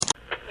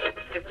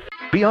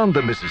Beyond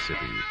the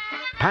Mississippi,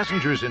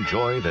 passengers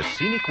enjoy the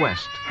scenic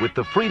West with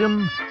the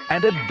freedom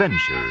and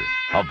adventure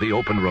of the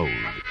open road.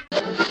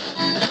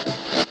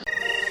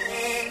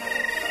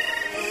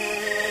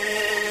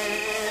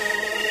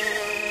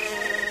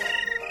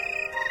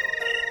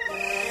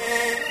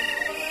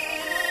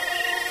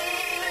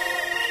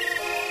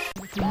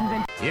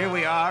 Here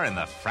we are in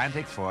the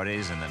frantic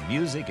 40s, and the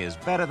music is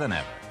better than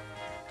ever.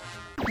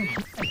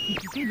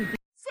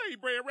 Say,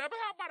 Brad Rabbit,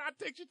 how about I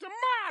take you to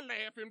my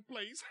laughing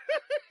place?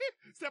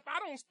 Except I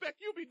don't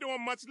expect you be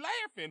doing much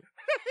laughing.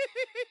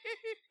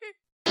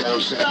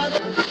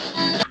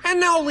 And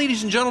now,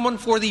 ladies and gentlemen,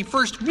 for the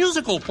first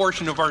musical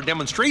portion of our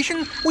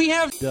demonstration, we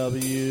have WDW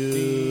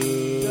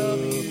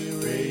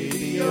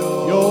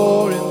Radio,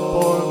 your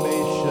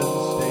information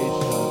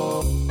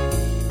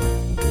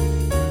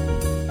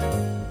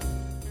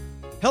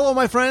station. Hello,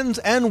 my friends,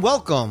 and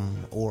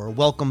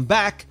welcome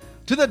back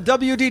to the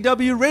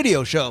WDW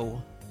Radio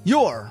Show,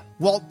 your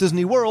Walt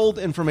Disney World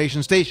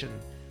information station.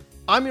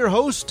 I'm your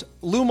host,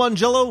 Lou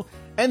Mongello,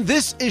 and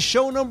this is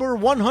show number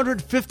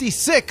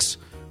 156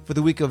 for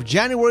the week of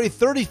January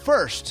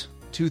 31st,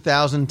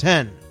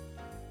 2010.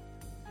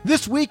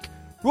 This week,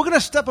 we're going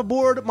to step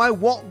aboard my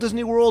Walt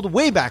Disney World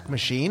Wayback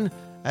Machine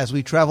as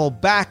we travel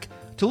back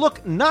to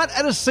look not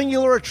at a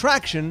singular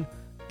attraction,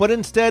 but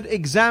instead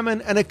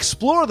examine and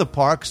explore the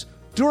parks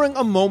during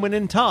a moment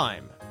in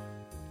time.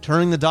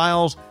 Turning the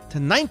dials to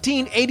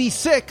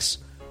 1986,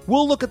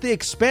 we'll look at the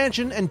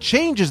expansion and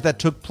changes that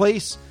took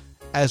place,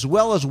 as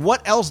well as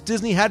what else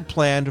Disney had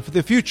planned for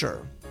the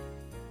future.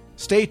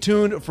 Stay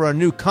tuned for a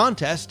new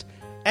contest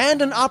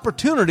and an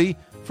opportunity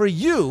for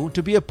you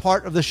to be a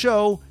part of the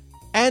show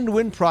and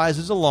win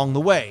prizes along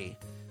the way.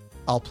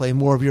 I'll play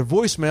more of your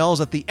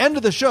voicemails at the end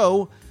of the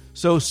show,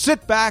 so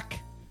sit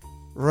back,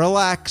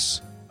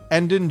 relax,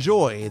 and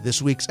enjoy this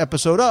week's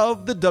episode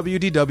of the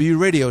WDW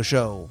Radio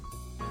Show.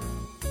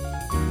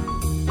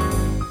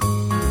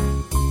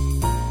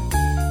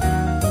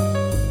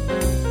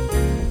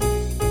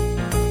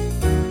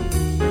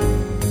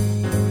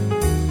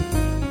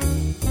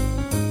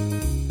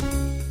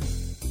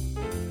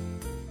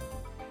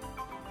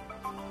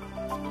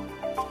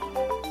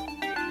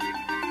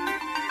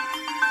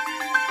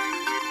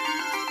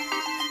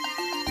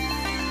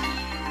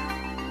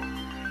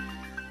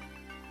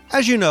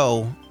 As you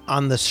know,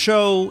 on the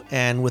show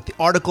and with the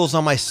articles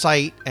on my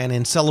site and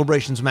in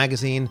Celebrations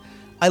magazine,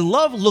 I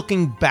love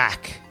looking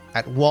back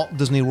at Walt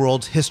Disney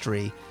World's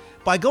history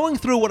by going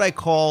through what I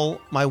call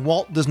my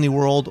Walt Disney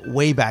World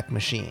Wayback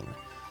Machine.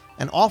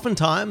 And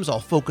oftentimes I'll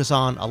focus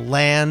on a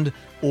land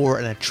or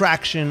an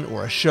attraction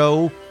or a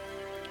show,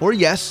 or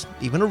yes,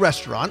 even a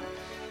restaurant.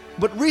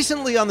 But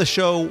recently on the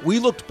show, we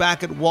looked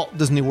back at Walt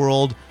Disney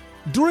World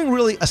during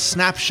really a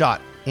snapshot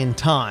in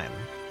time.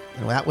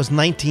 And that was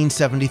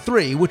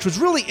 1973, which was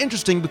really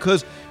interesting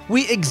because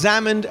we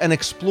examined and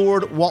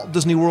explored Walt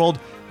Disney World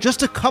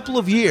just a couple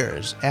of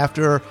years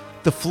after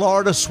the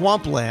Florida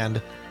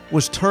swampland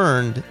was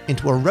turned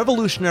into a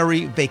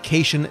revolutionary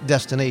vacation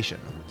destination.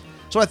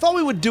 So I thought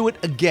we would do it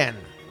again,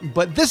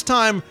 but this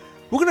time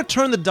we're going to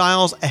turn the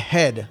dials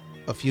ahead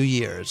a few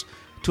years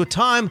to a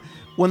time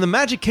when the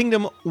Magic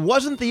Kingdom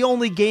wasn't the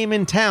only game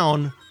in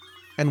town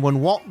and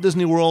when Walt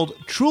Disney World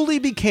truly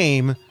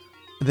became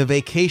the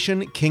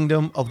vacation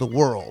kingdom of the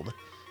world.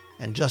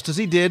 And just as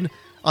he did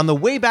on the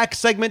Wayback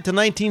segment to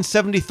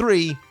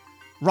 1973,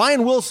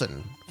 Ryan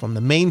Wilson from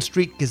the Main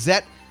Street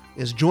Gazette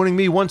is joining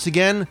me once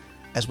again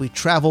as we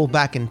travel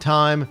back in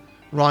time.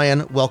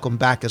 Ryan, welcome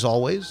back as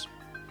always.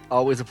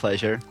 Always a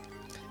pleasure.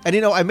 And you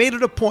know, I made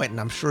it a point,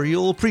 and I'm sure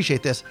you'll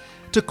appreciate this,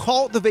 to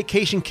call it the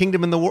vacation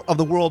kingdom of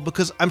the world,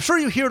 because I'm sure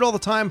you hear it all the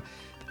time.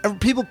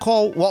 People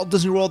call Walt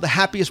Disney World the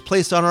happiest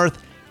place on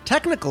earth.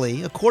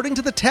 Technically, according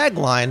to the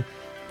tagline,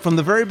 from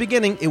the very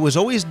beginning, it was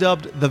always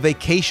dubbed the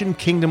vacation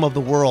kingdom of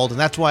the world. And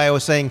that's why I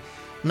was saying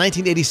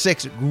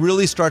 1986, it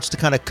really starts to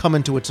kind of come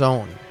into its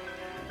own.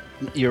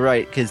 You're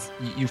right, because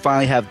you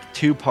finally have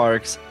two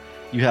parks.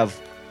 You have,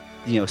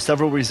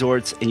 several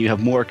resorts, and you have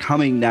more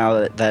coming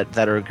now that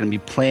are going to be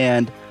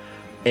planned.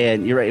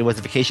 And you're right, it was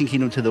the vacation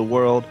kingdom to the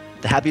world.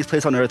 The happiest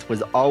place on earth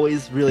was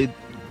always really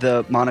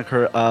the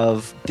moniker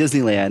of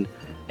Disneyland,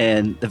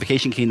 and the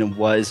vacation kingdom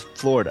was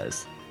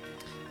Florida's.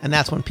 And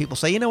that's when people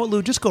say, you know what,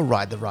 Lou, just go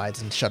ride the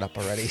rides and shut up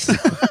already.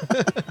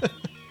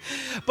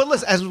 But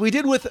listen, as we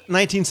did with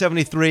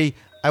 1973,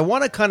 I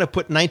want to kind of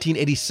put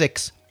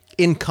 1986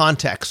 in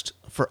context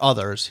for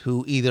others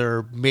who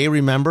either may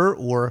remember,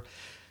 or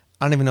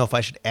I don't even know if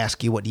I should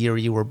ask you what year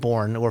you were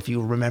born or if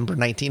you remember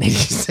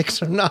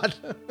 1986 or not.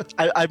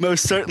 I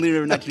most certainly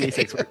remember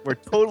 1986. Okay. We're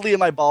totally in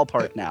my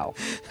ballpark now.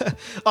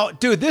 Oh,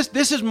 dude,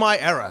 this is my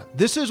era.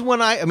 This is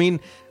when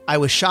I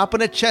was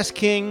shopping at Chess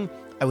King.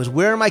 I was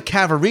wearing my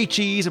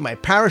Cavaricis and my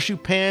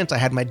parachute pants. I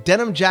had my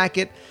denim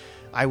jacket.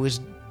 I was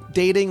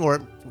dating or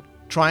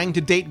trying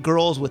to date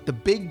girls with the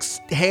big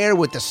hair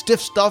with the stiff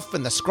stuff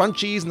and the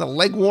scrunchies and the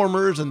leg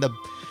warmers and the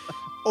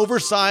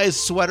oversized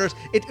sweaters.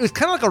 It was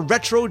kind of like a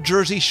retro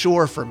Jersey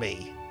Shore for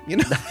me, you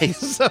know?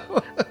 Nice.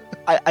 So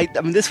I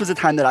mean, this was a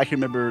time that I can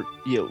remember,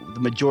 the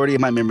majority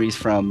of my memories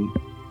from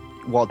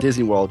Walt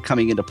Disney World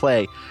coming into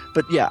play.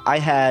 But yeah, I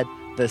had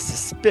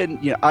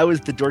I was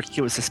the dorky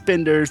kid with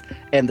suspenders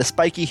and the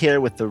spiky hair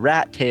with the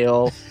rat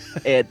tail,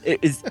 and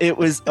it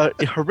was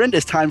a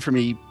horrendous time for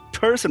me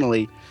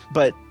personally.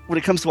 But when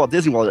it comes to Walt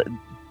Disney World,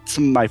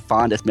 some of my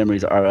fondest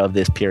memories are of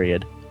this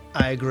period.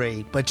 I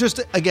agree. But just,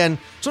 again,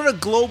 sort of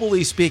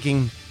globally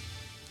speaking,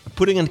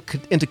 putting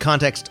into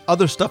context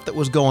other stuff that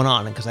was going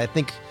on, because I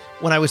think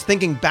when I was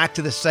thinking back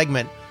to this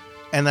segment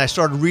and I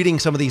started reading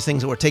some of these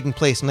things that were taking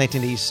place in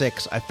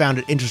 1986, I found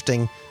it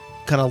interesting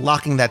kind of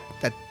locking that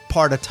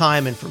part of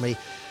time in for me.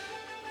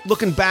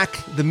 Looking back,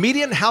 the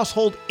median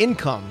household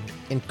income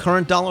in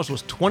current dollars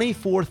was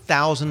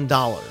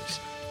 $24,000.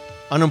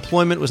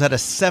 Unemployment was at a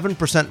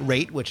 7%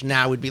 rate, which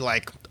now would be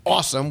like,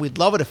 awesome. We'd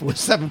love it if it was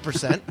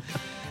 7%.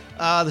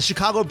 The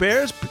Chicago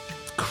Bears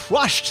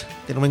crushed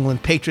the New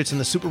England Patriots in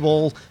the Super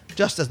Bowl,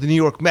 just as the New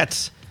York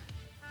Mets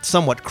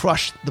somewhat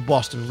crushed the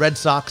Boston Red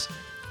Sox.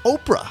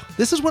 Oprah.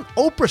 This is when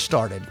Oprah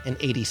started in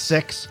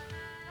 86.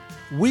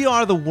 We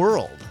Are the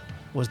World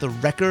was the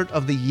record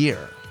of the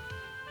year.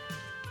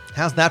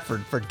 How's that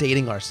for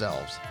dating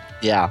ourselves?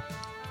 Yeah,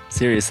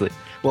 seriously.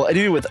 Well, and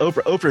even with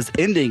Oprah's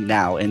ending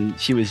now, and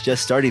she was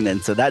just starting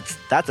then, so that's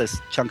a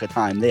chunk of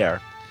time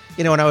there.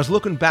 You know, when I was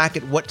looking back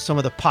at what some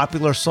of the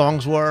popular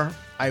songs were,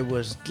 I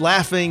was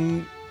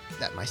laughing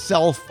at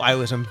myself. I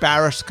was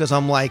embarrassed because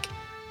I'm like,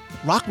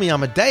 Rock Me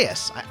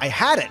Amadeus. I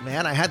had it,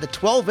 man. I had the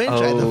 12-inch.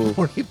 I had the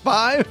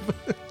 45.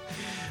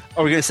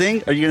 Are we going to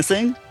sing? Are you going to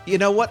sing? You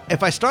know what?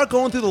 If I start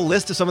going through the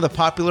list of some of the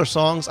popular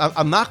songs,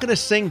 I'm not going to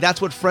sing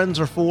That's What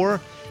Friends Are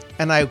For.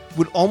 And I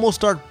would almost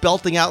start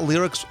belting out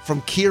lyrics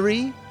from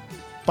Kiri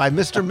by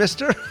Mr.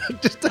 Mister,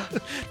 just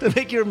to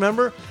make you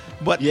remember.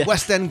 But yes.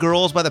 West End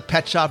Girls by the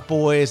Pet Shop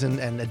Boys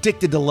and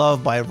Addicted to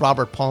Love by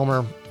Robert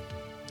Palmer.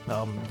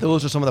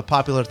 Those are some of the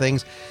popular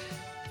things.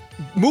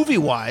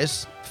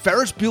 Movie-wise,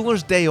 Ferris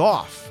Bueller's Day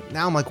Off.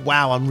 Now I'm like,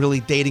 wow, I'm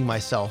really dating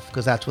myself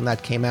because that's when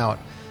that came out.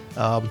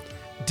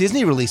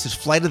 Disney releases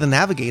Flight of the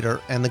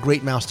Navigator and The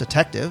Great Mouse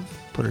Detective.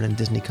 Put it in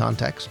Disney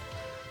context.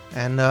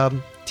 And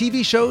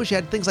TV shows, you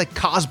had things like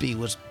Cosby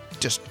was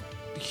just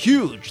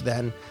huge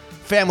then.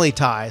 Family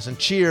Ties and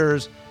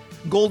Cheers.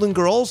 Golden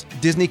Girls,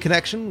 Disney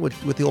Connection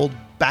with the old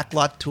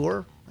Backlot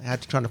tour. I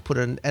had to try to put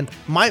it in. And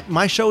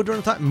my show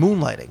during the time,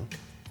 Moonlighting.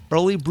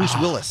 Early Bruce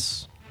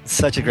Willis.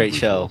 Such a great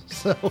show.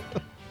 So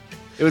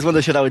it was one of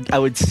those shows I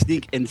would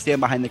sneak and stand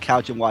behind the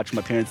couch and watch.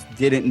 My parents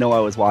didn't know I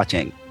was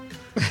watching.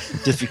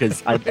 Just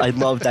because I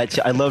loved that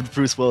show. I loved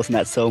Bruce Willis in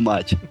that so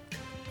much.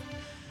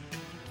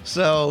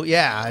 So,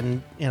 yeah,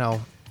 and, you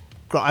know,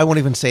 I won't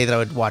even say that I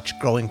would watch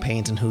Growing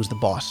Pains and Who's the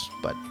Boss,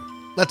 but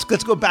let's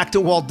go back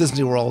to Walt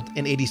Disney World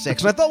in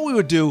 86. And I thought we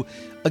would do,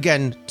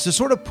 again, to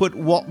sort of put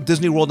Walt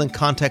Disney World in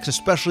context,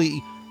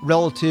 especially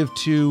relative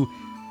to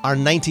our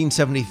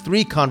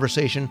 1973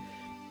 conversation,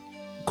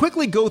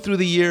 quickly go through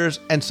the years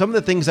and some of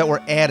the things that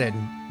were added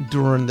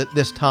during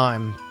this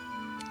time.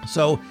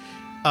 So,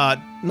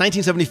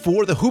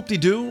 1974, the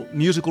Hoop-de-Doo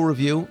musical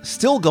review,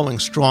 still going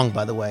strong,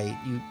 by the way.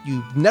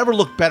 You never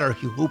look better,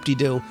 you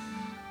Hoop-de-Doo,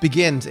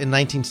 begins in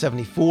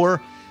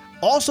 1974.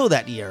 Also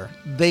that year,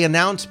 they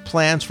announced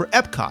plans for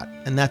Epcot,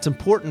 and that's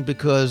important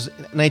because in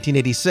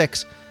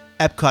 1986,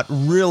 Epcot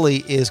really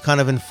is kind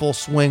of in full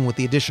swing with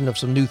the addition of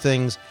some new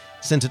things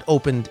since it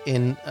opened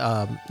in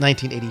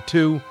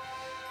 1982.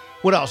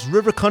 What else?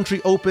 River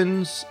Country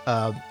opens,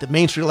 the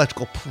Main Street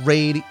Electrical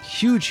Parade,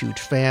 huge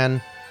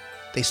fan.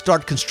 They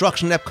start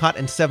construction at Epcot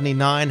in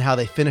 79. How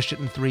they finished it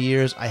in 3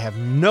 years, I have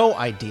no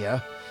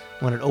idea.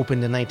 When it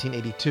opened in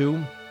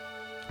 1982.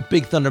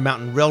 Big Thunder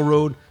Mountain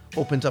Railroad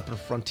opens up in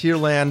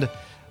Frontierland.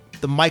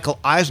 The Michael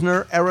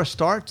Eisner era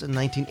starts in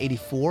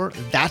 1984.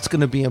 That's going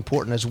to be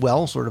important as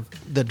well, sort of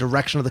the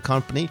direction of the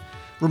company.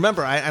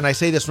 Remember, I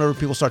say this whenever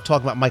people start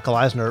talking about Michael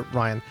Eisner,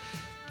 Ryan,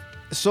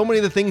 so many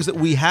of the things that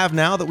we have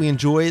now that we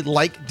enjoy,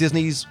 like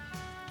Disney's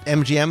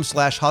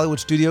MGM/Hollywood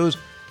Studios,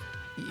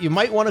 you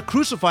might want to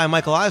crucify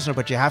Michael Eisner,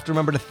 but you have to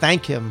remember to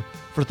thank him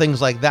for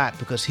things like that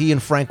because he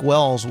and Frank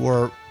Wells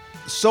were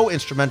so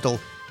instrumental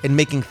in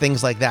making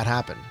things like that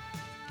happen.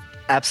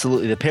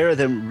 Absolutely. The pair of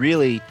them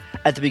really,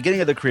 at the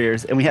beginning of their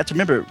careers, and we have to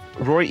remember,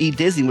 Roy E.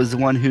 Disney was the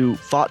one who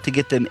fought to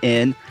get them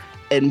in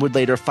and would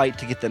later fight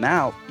to get them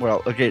out.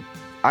 Well, get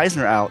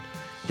Eisner out.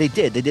 They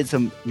did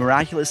some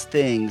miraculous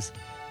things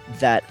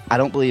that I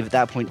don't believe at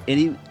that point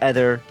any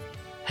other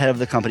head of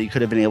the company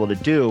could have been able to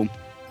do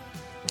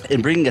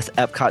in bringing us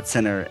Epcot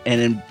Center and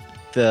in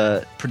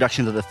the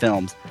productions of the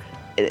films.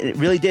 It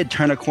really did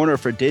turn a corner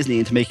for Disney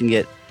into making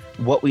it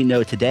what we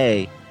know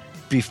today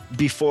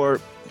before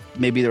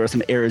maybe there were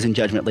some errors in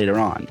judgment later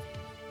on.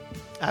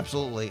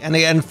 Absolutely. And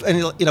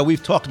you know,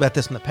 we've talked about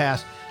this in the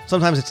past.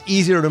 Sometimes it's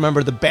easier to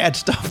remember the bad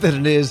stuff than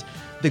it is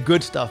the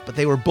good stuff, but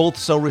they were both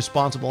so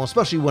responsible,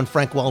 especially when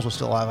Frank Wells was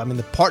still alive. I mean,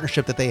 the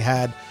partnership that they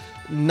had,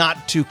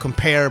 not to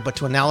compare, but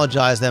to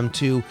analogize them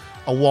to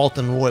a Walt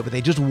and Roy, but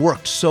they just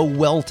worked so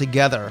well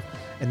together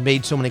and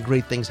made so many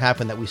great things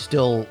happen that we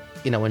still,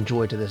 you know,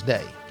 enjoy to this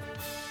day.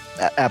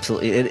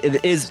 Absolutely.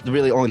 It is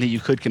really the only thing you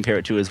could compare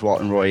it to is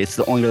Walt and Roy. It's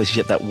the only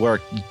relationship that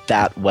worked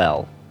that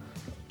well.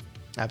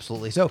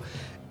 Absolutely. So,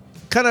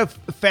 kind of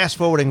fast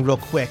forwarding real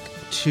quick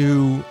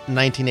to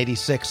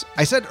 1986.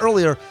 I said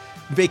earlier,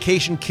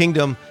 Vacation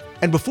Kingdom,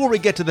 and before we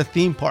get to the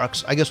theme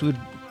parks, I guess we would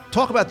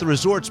talk about the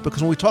resorts,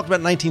 because when we talked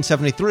about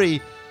 1973,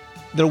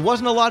 there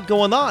wasn't a lot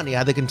going on. You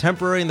had the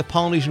Contemporary and the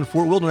Polynesian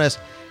Fort Wilderness.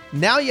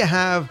 Now you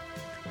have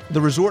the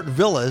resort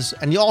villas,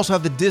 and you also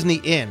have the Disney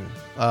Inn,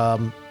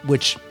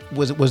 which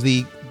was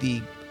the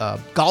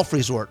golf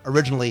resort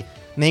originally.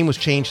 Name was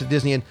changed to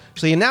Disney Inn.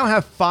 So you now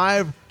have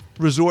 5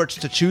 resorts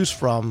to choose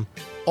from,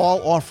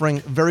 all offering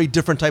very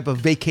different type of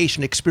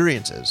vacation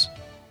experiences.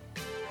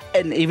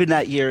 And even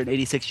that year in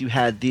 '86, you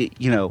had the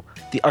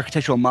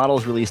architectural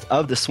models released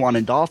of the Swan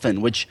and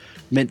Dolphin, which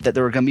meant that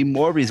there were going to be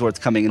more resorts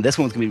coming, and this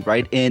one was going to be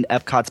right in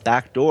Epcot's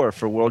back door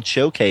for World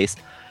Showcase.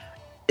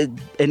 And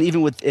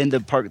even within the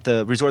park,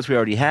 the resorts we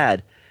already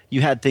had,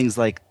 you had things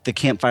like the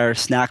Campfire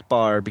Snack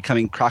Bar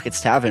becoming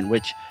Crockett's Tavern,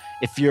 which,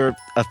 if you're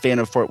a fan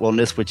of Fort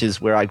Wilderness, which is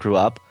where I grew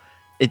up,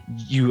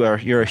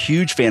 you're a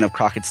huge fan of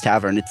Crockett's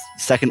Tavern. It's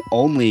second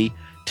only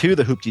to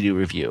the Hoop-de-Doo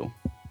Review.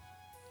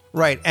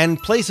 Right, and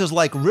places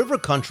like River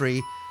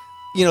Country,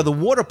 the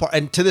water park,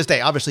 and to this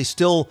day, obviously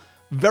still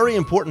very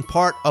important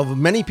part of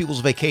many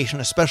people's vacation,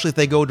 especially if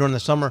they go during the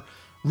summer.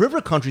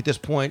 River Country at this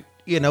point,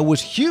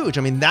 was huge.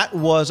 I mean, that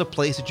was a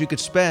place that you could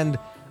spend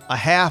a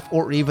half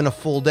or even a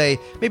full day,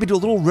 maybe do a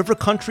little River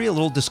Country, a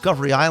little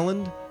Discovery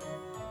Island.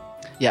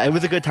 Yeah, it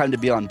was a good time to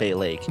be on Bay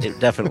Lake. It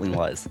definitely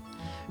was.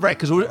 Right,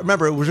 because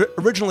remember, it was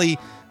originally,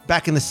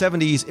 back in the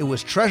 70s, it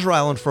was Treasure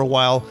Island for a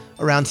while.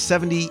 Around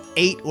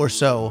 78 or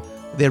so,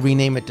 they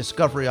rename it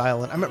Discovery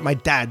Island. I remember my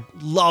dad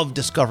loved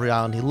Discovery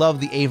Island. He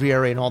loved the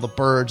aviary and all the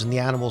birds and the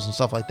animals and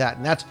stuff like that.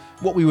 And that's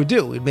what we would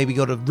do. We'd maybe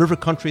go to River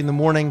Country in the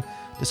morning,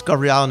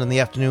 Discovery Island in the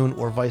afternoon,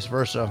 or vice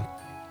versa.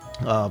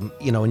 And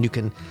you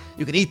can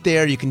eat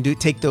there. You can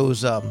take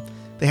those.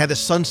 They had the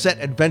Sunset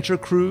Adventure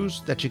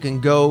Cruise that you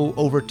can go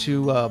over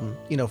to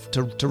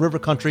to River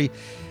Country.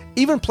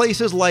 Even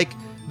places like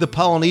the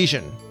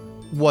Polynesian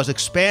was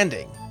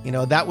expanding.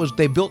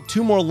 They built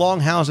 2 more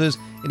longhouses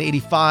in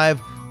 '85.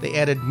 They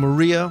added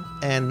Maria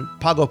and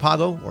Pago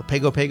Pago, or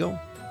Pago Pago.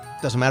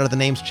 Doesn't matter, the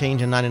names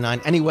change in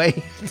 '99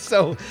 anyway.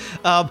 So,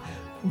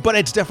 but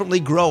it's definitely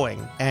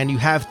growing. And you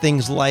have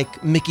things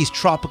like Mickey's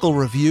Tropical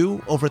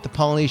Review over at the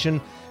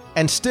Polynesian.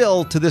 And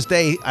still, to this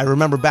day, I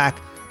remember back,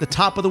 the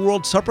Top of the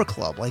World Supper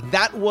Club. Like,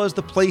 that was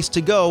the place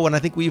to go. And I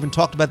think we even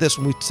talked about this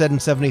when we said in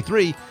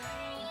 '73.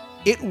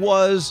 It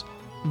was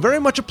very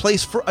much a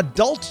place for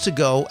adults to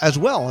go as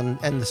well.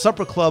 And the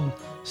Supper Club,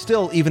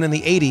 still, even in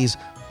the '80s,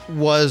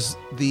 was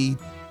the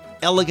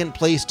elegant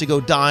place to go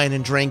dine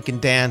and drink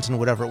and dance and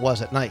whatever it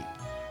was at night.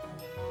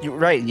 You're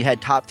right. And you had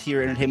top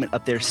tier entertainment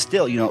up there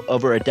still.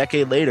 Over a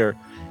decade later,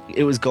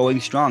 it was going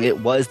strong.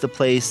 It was the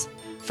place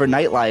for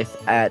nightlife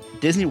at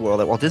Disney World,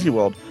 at Walt Disney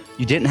World.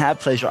 You didn't have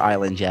Pleasure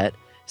Island yet.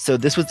 So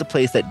this was the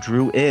place that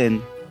drew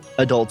in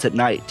adults at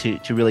night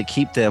to really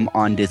keep them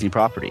on Disney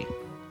property.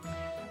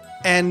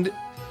 And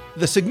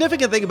the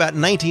significant thing about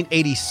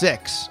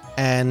 1986,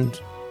 and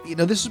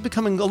this is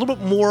becoming a little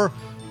bit more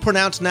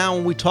pronounced now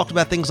when we talked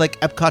about things like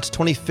Epcot's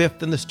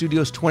 25th and the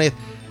studio's 20th.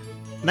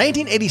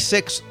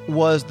 1986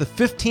 was the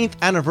 15th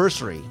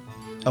anniversary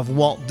of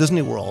Walt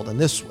Disney World, and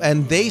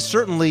they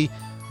certainly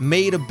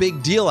made a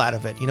big deal out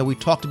of it. We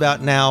talked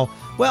about now,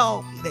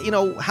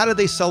 how did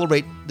they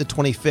celebrate the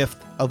 25th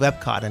of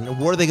Epcot, and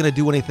were they going to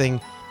do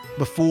anything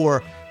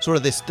before sort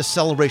of the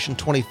Celebration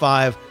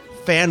 25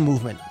 fan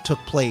movement took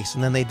place,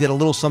 and then they did a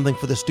little something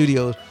for the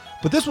studios.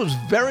 But this was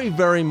very,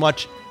 very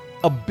much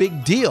a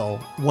big deal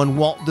when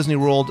Walt Disney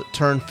World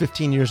turned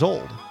 15 years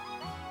old.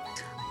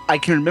 I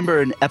can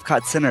remember in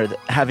Epcot Center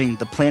having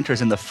the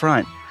planters in the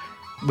front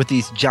with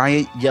these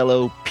giant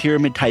yellow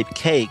pyramid-type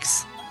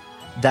cakes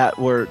that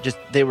were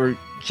they were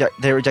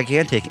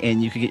gigantic,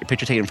 and you could get your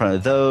picture taken in front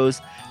of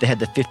those. They had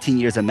the 15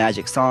 Years of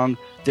Magic song.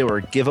 There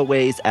were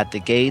giveaways at the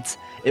gates.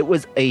 It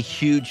was a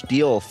huge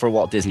deal for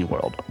Walt Disney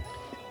World.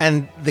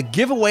 And the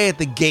giveaway at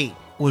the gate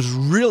was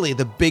really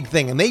the big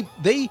thing. And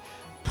they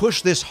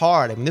pushed this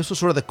hard. I mean, this was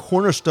sort of the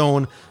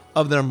cornerstone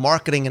of their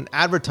marketing and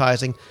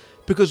advertising,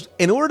 because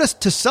in order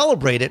to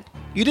celebrate it,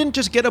 you didn't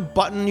just get a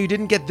button, you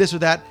didn't get this or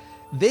that.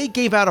 They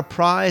gave out a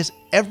prize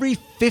every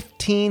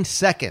 15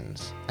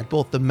 seconds at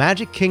both the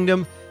Magic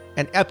Kingdom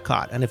and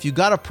Epcot. And if you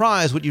got a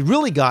prize, what you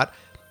really got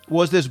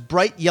was this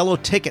bright yellow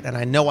ticket. And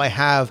I know I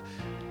have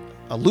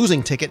a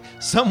losing ticket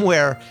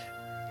somewhere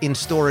in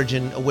storage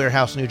in a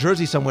warehouse in New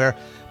Jersey somewhere.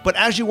 But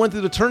as you went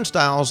through the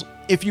turnstiles,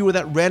 if you were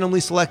that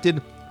randomly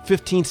selected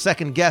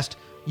 15-second guest,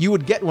 you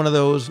would get one of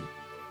those,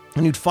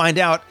 and you'd find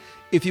out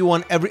if you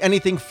won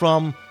anything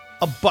from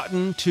a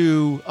button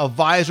to a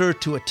visor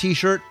to a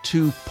t-shirt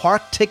to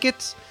park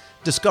tickets,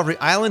 Discovery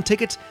Island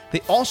tickets. They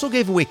also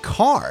gave away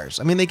cars.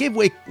 I mean, they gave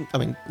away,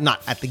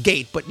 not at the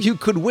gate, but you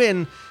could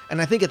win.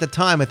 And I think at the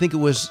time, it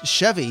was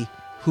Chevy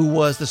who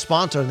was the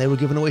sponsor, and they were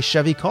giving away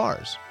Chevy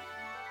cars.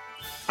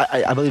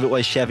 I believe it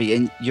was Chevy,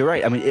 and you're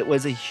right. I mean, it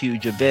was a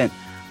huge event.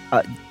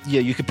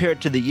 You compare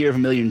it to the Year of a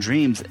Million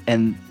Dreams,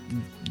 and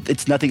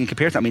it's nothing in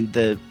comparison. I mean,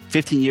 the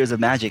 15 Years of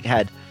Magic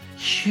had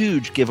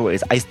huge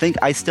giveaways. I think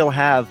I still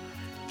have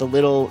the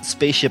little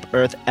Spaceship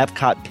Earth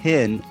Epcot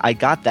pin I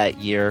got that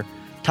year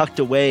tucked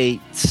away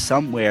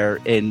somewhere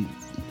in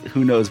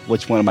who knows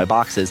which one of my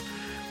boxes.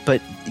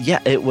 But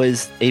yeah, it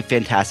was a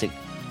fantastic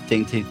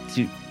thing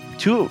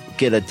to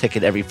get a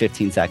ticket every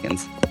 15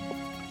 seconds.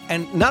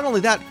 And not only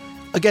that,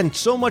 again,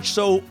 so much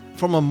so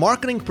from a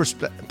marketing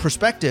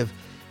perspective,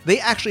 they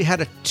actually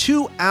had a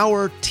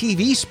 2-hour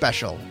TV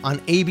special on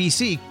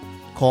ABC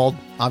called,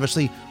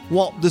 obviously,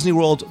 Walt Disney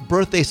World's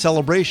birthday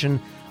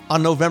celebration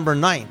on November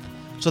 9th.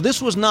 So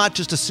this was not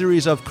just a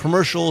series of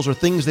commercials or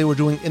things they were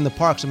doing in the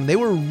parks. I mean, they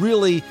were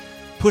really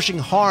pushing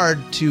hard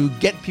to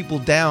get people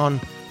down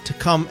to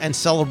come and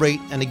celebrate.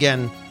 And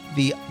again,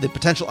 the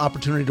potential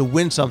opportunity to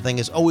win something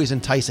is always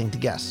enticing to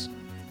guests.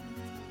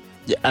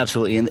 Yeah,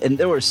 absolutely. And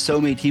there were so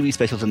many TV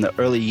specials in the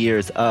early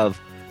years of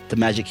the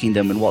Magic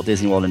Kingdom and Walt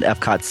Disney World and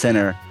Epcot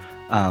Center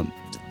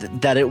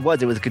that it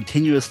was a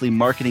continuously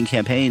marketing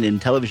campaign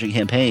and television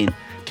campaign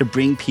to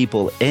bring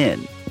people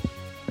in.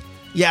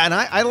 Yeah, and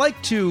I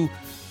like to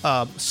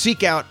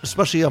seek out,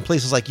 especially on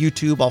places like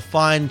YouTube, I'll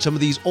find some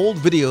of these old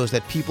videos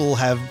that people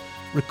have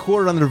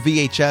recorded on their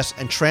VHS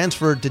and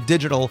transferred to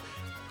digital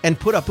and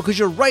put up, because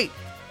you're right,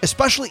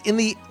 especially in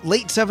the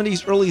late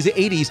 70s, early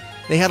 80s,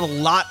 they had a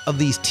lot of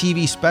these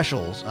TV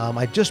specials.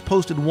 I just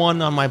posted one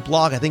on my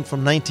blog, I think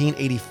from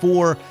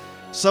 1984.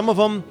 Some of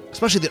them,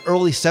 especially the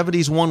early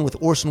 70s one with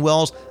Orson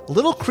Welles, a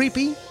little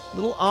creepy, a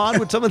little odd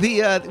with some of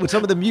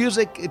the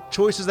music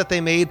choices that they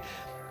made.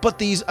 But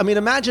these, I mean,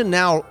 imagine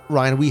now,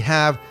 Ryan, we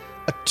have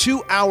a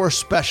 2-hour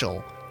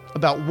special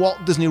about Walt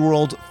Disney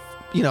World's,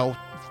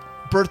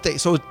 birthday.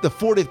 So the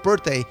 40th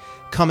birthday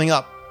coming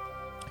up.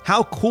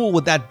 How cool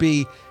would that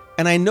be?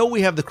 And I know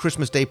we have the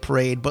Christmas Day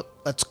parade, but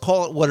let's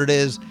call it what it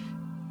is.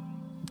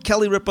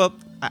 Kelly Ripa,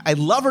 I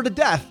love her to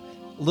death.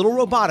 A little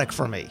robotic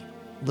for me.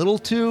 A little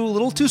too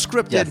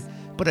scripted. Yes.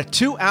 But a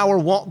 2-hour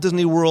Walt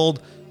Disney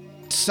World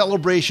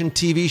celebration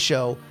TV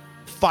show.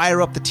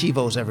 Fire up the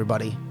TiVos,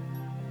 everybody.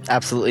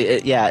 Absolutely.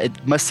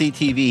 It must-see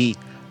TV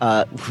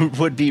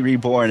would be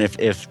reborn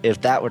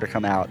if that were to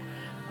come out.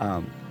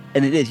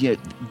 And it is,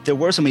 there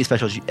were so many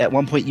specials. At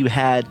one point you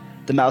had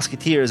the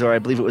Mouseketeers, or I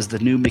believe it was the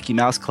new Mickey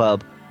Mouse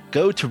Club,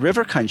 go to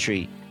River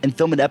Country and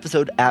film an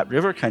episode at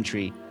River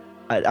Country.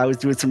 I was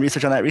doing some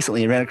research on that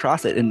recently and ran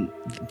across it. And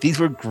these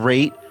were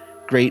great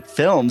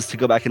films to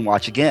go back and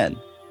watch again.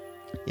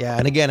 Yeah,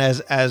 and again,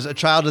 as a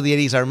child of the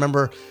 80s, I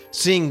remember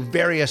seeing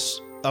various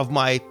of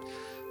my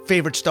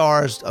favorite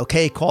stars,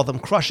 call them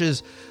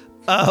crushes,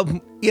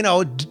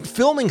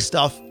 filming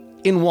stuff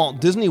in Walt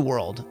Disney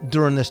World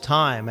during this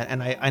time.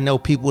 And I know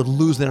people would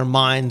lose their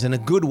minds in a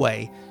good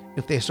way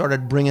if they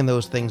started bringing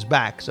those things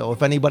back. So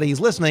if anybody's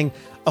listening,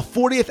 a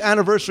 40th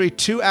anniversary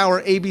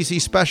 2-hour ABC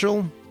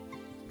special,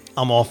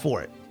 I'm all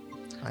for it.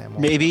 I am all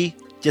maybe,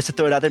 just to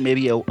throw it out there,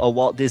 maybe a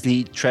Walt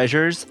Disney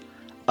Treasures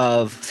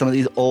of some of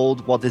these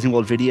old Walt Disney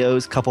World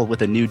videos coupled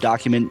with a new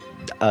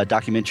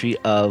documentary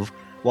of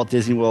Walt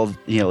Disney World,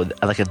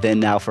 like a then,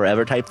 now,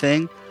 forever type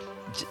thing.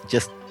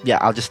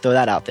 I'll just throw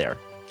that out there.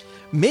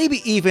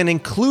 Maybe even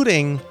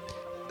including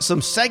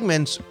some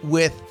segments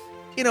with,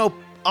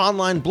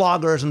 online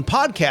bloggers and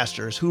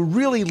podcasters who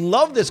really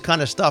love this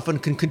kind of stuff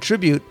and can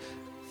contribute.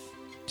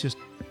 Just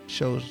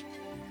shows.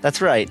 That's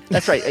right.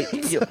 Let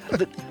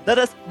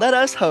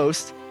us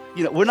host.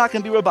 We're not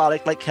going to be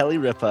robotic like Kelly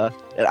Ripa,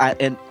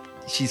 and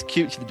she's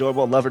cute, she's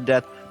adorable, love her to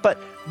death. But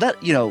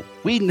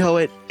we know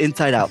it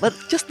inside out. Let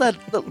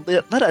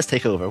us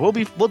take over.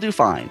 We'll do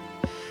fine.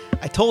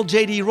 I told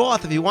JD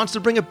Roth if he wants to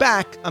bring it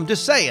back. I'm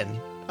just saying.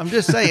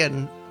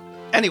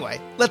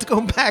 Anyway, let's go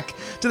back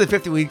to the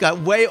 50. We got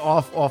way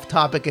off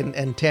topic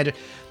and tangent,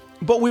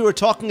 but we were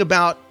talking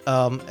about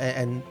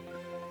and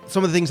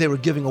some of the things they were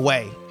giving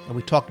away, and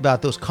we talked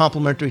about those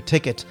complimentary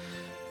tickets.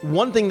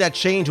 One thing that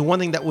changed, and one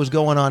thing that was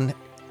going on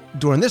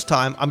during this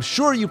time, I'm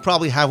sure you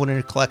probably have one in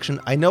your collection.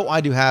 I know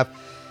I do have.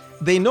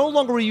 They no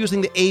longer were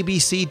using the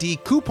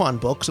ABCD coupon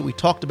books that we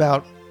talked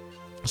about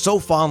so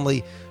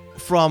fondly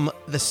from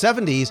the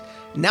 70s.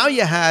 Now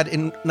you had,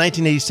 in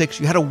 1986,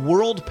 you had a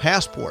World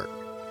Passport,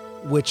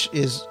 which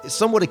is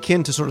somewhat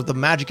akin to sort of the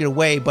Magic in a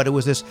way, but it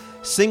was this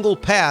single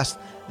pass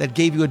that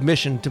gave you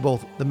admission to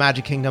both the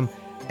Magic Kingdom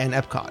and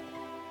Epcot.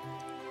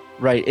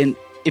 Right, and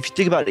if you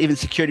think about even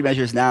security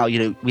measures now,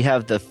 we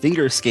have the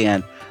finger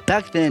scan.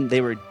 Back then,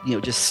 they were,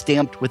 just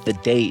stamped with the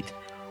date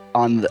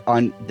on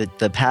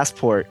the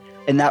passport,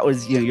 and that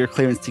was, your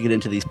clearance to get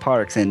into these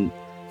parks. And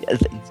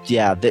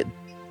yeah,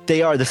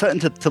 they're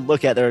something to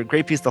look at. They're a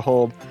great piece to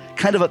hold.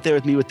 Kind of up there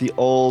with me with the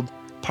old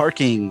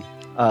parking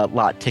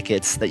lot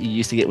tickets that you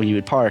used to get when you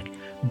would park.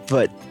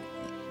 But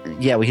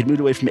yeah, we had moved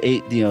away from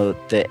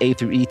the A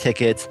through E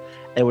tickets,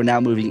 and we're now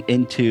moving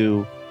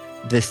into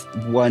this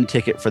one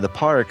ticket for the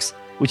parks,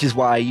 which is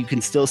why you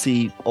can still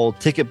see old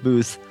ticket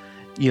booths,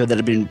 that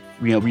have been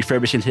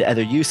refurbished into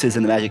other uses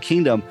in the Magic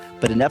Kingdom.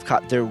 But in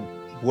Epcot, there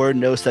were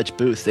no such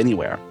booths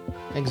anywhere.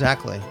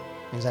 Exactly.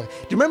 Do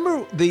you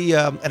remember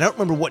and I don't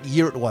remember what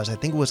year it was. I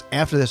think it was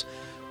after this,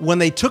 when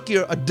they took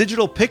a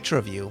digital picture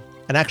of you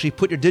and actually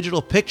put your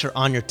digital picture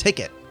on your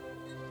ticket.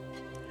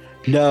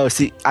 No,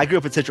 see, I grew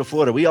up in Central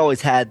Florida. We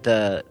always had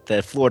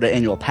the Florida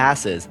annual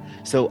passes.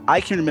 So I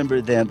can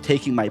remember them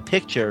taking my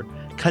picture,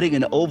 cutting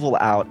an oval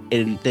out,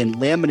 and then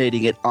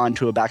laminating it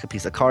onto a back of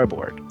piece of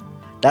cardboard.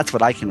 That's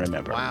what I can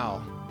remember.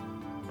 Wow.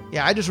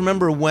 Yeah, I just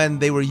remember when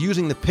they were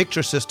using the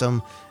picture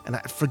system, and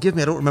forgive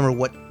me, I don't remember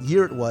what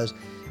year it was.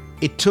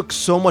 It took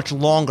so much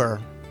longer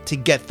to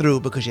get through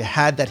because you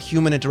had that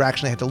human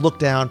interaction. They had to look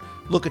down,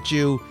 look at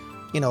you,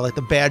 like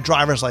the bad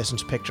driver's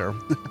license picture.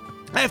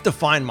 I have to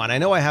find mine. I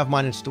know I have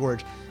mine in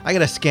storage. I got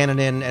to scan it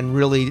in and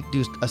really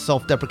do a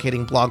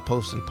self-deprecating blog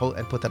post and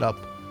put that up.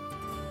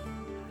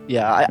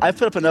 Yeah, I've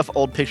put up enough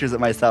old pictures of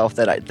myself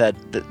that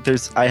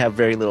I have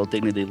very little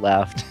dignity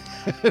left.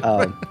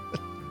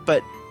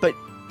 But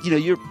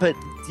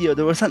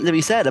there was something to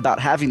be said about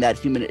having that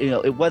human.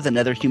 It was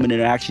another human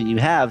interaction you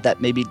have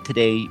that maybe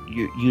today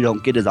you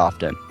don't get as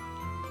often.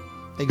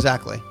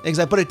 Exactly.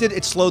 But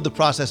it slowed the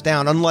process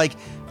down. Unlike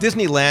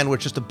Disneyland, where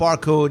it's just a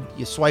barcode,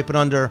 you swipe it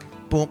under,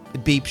 boom,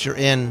 it beeps, you're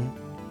in.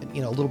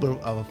 A little bit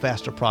of a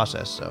faster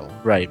process. So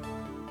right.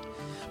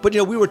 But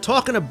we were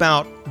talking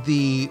about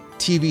the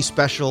TV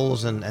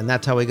specials, and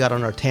that's how we got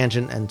on our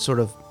tangent and sort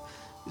of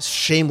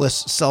shameless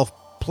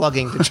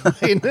self-plugging to try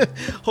and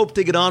hope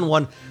to get on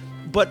one.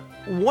 But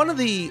one of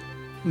the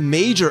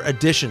major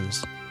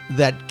additions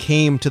that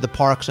came to the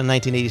parks in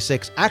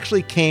 1986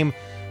 actually came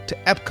to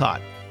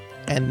Epcot.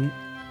 And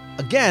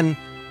again,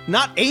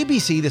 not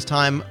ABC this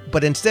time,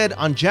 but instead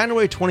on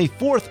January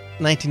 24th,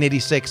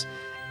 1986,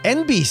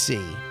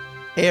 NBC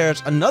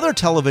airs another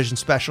television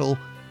special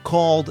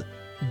called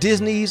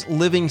Disney's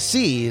Living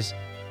Seas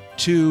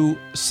to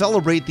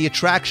celebrate the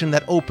attraction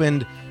that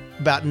opened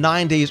about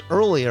 9 days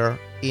earlier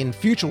in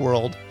Future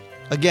World.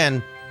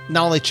 Again,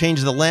 not only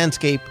changed the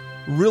landscape,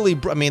 really,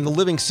 the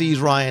Living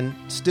Seas, Ryan,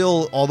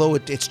 still, although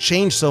it's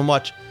changed so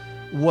much,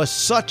 was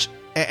such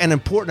an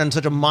important and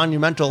such a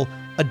monumental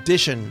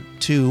addition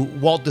to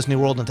Walt Disney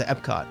World and to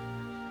Epcot.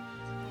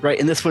 Right,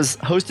 and this was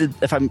hosted,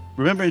 if I'm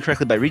remembering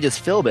correctly, by Regis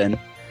Philbin,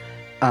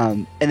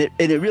 and it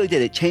really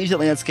did. It changed the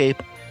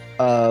landscape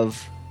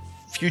of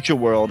Future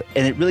World,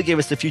 and it really gave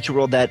us the Future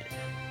World that,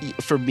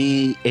 for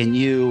me and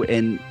you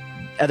and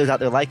others out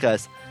there like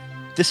us,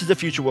 this is the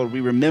Future World we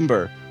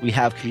remember. We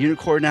have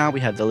Communicore now. We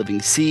have the Living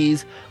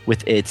Seas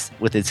with its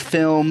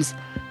films.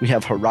 We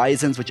have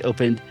Horizons, which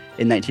opened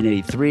in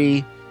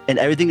 1983, and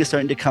everything is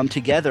starting to come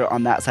together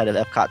on that side of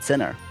Epcot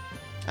Center.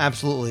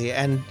 Absolutely,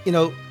 and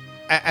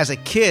as a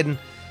kid,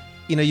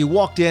 you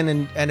walked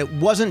in and it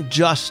wasn't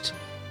just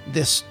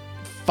this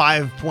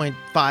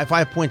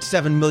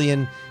 5.7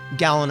 million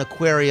gallon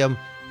aquarium,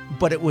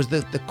 but it was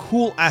the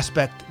cool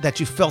aspect that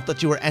you felt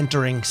that you were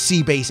entering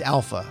Sea Base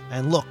Alpha.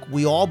 And look,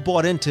 we all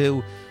bought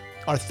into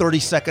our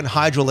 30-second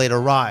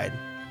hydrolator ride,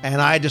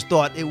 and I just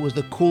thought it was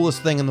the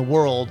coolest thing in the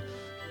world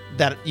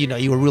that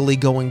you were really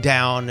going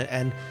down.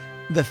 And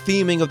the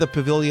theming of the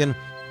pavilion,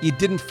 you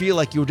didn't feel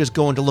like you were just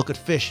going to look at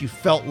fish. You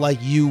felt like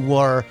you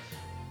were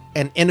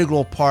an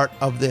integral part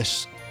of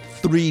this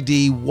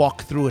 3D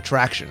walk-through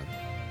attraction.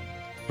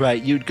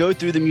 Right, you'd go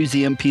through the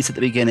museum piece at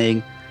the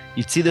beginning.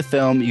 You'd see the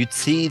film, you'd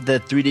see the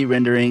 3D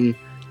rendering,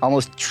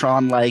 almost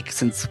Tron-like,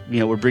 since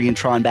we're bringing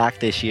Tron back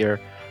this year,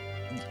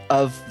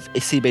 of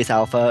a Sea Base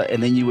Alpha,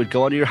 and then you would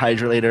go under your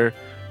hydrolator.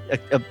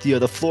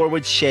 The floor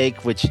would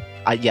shake, which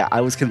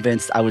I was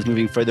convinced I was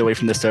moving further away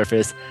from the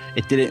surface.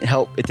 It didn't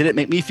help. It didn't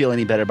make me feel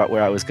any better about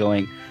where I was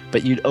going.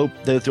 But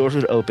the doors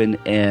would open,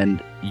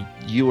 and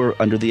you were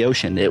under the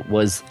ocean. It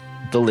was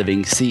the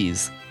Living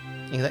Seas.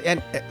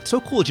 And it's so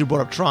cool that you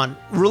brought up Tron.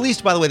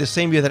 Released, by the way, the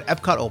same year that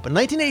Epcot opened.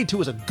 1982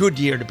 was a good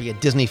year to be a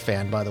Disney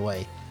fan, by the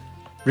way.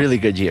 Really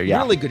good year,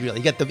 yeah. Really good year.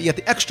 You get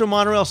the extra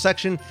monorail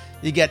section.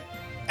 You get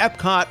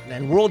Epcot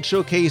and World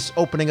Showcase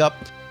opening up.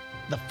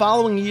 The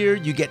following year,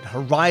 you get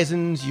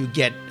Horizons. You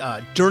get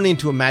Journey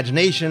into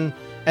Imagination.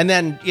 And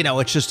then,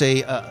 it's just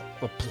a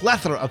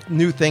plethora of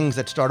new things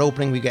that start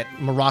opening. We get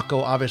Morocco,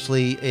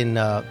 obviously, in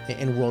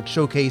World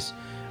Showcase.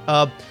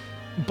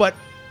 But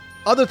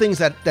other things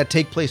that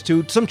take place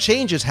too, some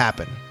changes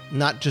happen,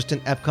 not just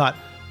in Epcot,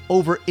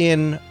 over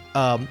in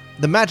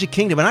the Magic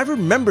Kingdom. And I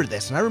remember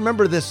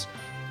this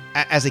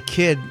as a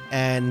kid,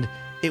 and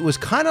it was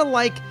kind of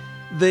like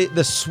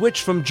the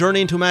switch from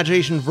Journey into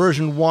Imagination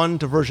version 1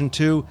 to version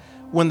 2,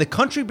 when the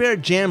Country Bear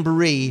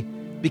Jamboree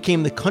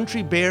became the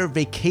Country Bear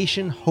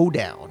Vacation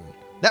Hoedown.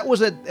 That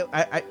was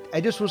I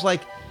just was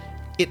like,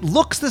 it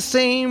looks the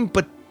same,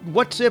 but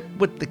what's it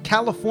with the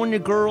California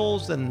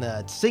girls and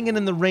the singing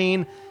in the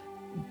rain?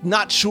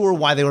 Not sure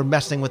why they were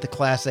messing with the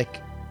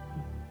classic.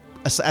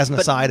 As an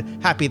aside,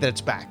 happy that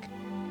it's back.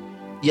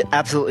 Yeah,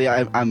 absolutely.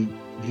 I'm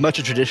much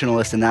a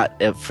traditionalist in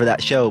that for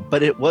that show,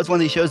 but it was one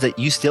of these shows that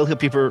you still hear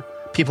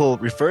people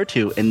refer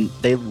to, and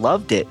they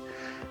loved it.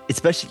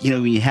 Especially,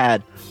 when you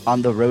had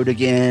On the Road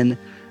Again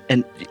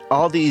and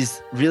all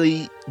these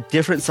really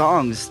different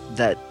songs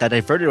that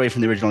diverted away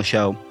from the original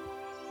show.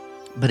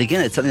 But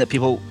again, it's something that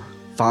people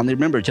fondly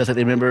remember, just like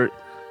they remember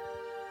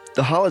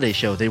the holiday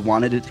show. They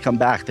wanted it to come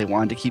back. They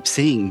wanted to keep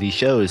seeing these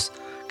shows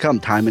come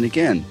time and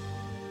again.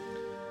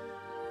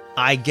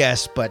 I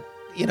guess, but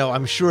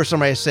I'm sure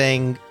somebody is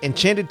saying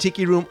Enchanted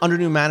Tiki Room under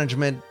new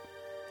management,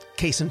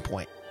 case in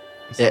point.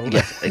 So,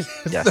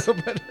 Yes.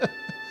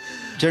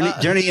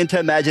 Journey into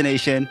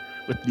Imagination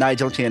with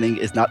Nigel Channing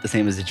is not the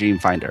same as the Dream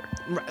Finder.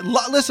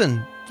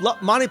 Listen,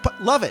 Monty,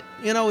 love it.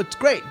 It's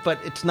great, but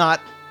it's not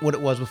what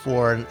it was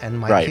before. And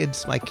my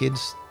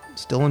kids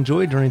still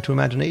enjoy Journey to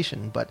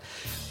Imagination. But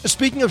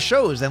speaking of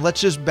shows, then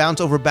let's just bounce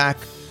over back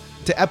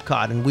to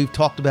Epcot. And we've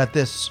talked about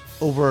this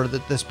over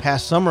this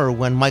past summer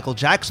when Michael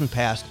Jackson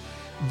passed.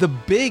 The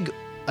big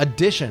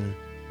addition,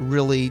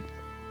 really,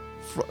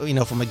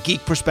 from a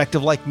geek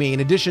perspective like me, in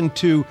addition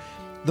to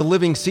the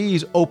Living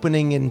Seas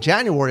opening in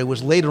January,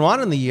 was later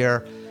on in the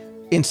year,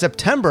 in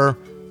September,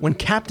 when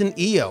Captain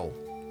EO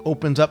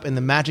opens up in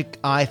the Magic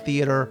Eye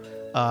Theater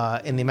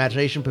in the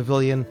Imagination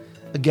Pavilion.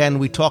 Again,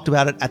 we talked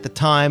about it at the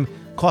time,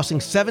 costing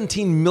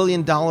 $17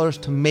 million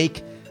to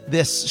make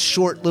this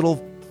short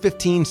little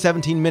 15,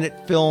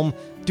 17-minute film.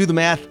 Do the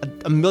math,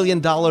 $1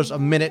 million a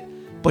minute.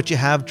 But you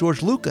have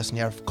George Lucas, and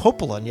you have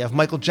Coppola, and you have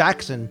Michael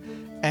Jackson.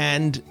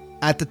 And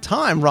at the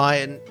time,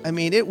 Ryan, I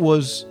mean, it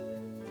was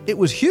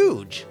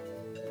huge.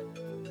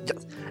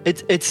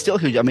 It's still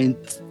huge. I mean,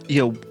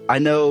 I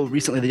know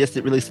recently they just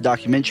released a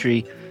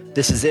documentary,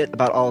 This Is It,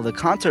 about all the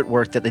concert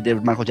work that they did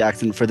with Michael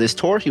Jackson for this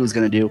tour he was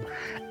going to do.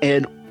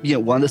 And,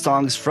 one of the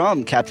songs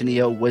from Captain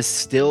EO was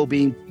still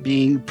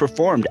being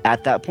performed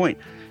at that point.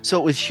 So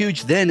it was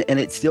huge then, and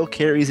it still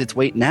carries its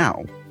weight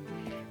now.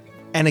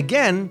 And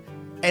again,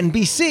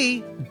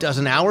 NBC does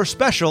an hour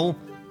special,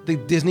 the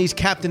Disney's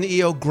Captain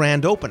EO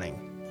grand opening.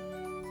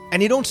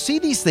 And you don't see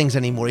these things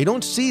anymore. You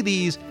don't see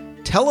these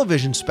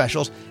television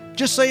specials.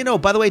 Just so you know,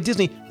 by the way,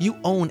 Disney, you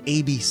own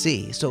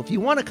ABC. So if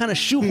you want to kind of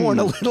shoehorn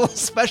a little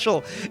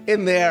special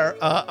in there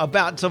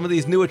about some of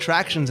these new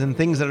attractions and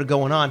things that are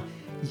going on,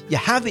 you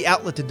have the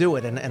outlet to do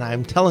it. And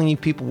I'm telling you,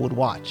 people would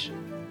watch.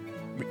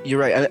 You're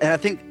right. And I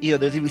think,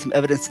 there's even some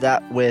evidence to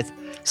that with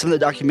some of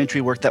the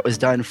documentary work that was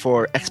done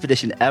for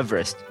Expedition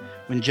Everest,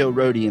 when Joe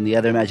Rohde and the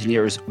other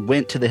Imagineers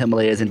went to the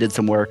Himalayas and did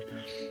some work.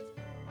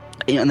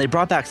 And they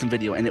brought back some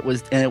video, and it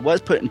was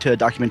put into a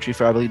documentary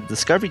for, I believe, the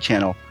Discovery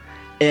Channel.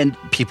 And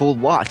people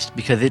watched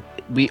because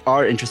we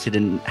are interested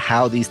in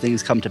how these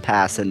things come to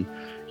pass and,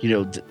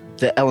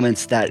 the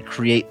elements that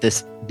create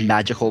this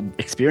magical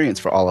experience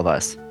for all of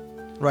us.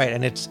 Right.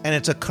 And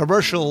it's a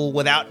commercial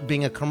without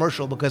being a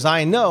commercial, because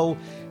I know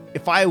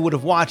if I would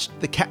have watched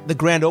the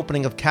grand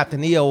opening of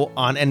Captain EO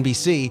on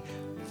NBC,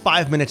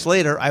 5 minutes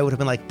later, I would have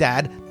been like,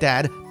 Dad,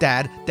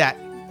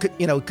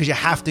 because you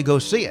have to go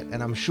see it.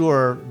 And I'm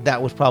sure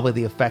that was probably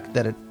the effect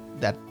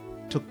that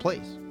took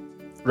place.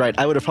 Right.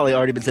 I would have probably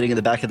already been sitting in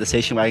the back of the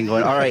station wagon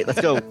going, all right,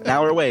 let's go.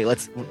 Now we're away.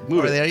 Let's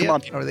move it. Come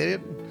on. Are they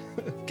yet?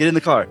 Get in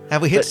the car.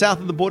 Have we hit south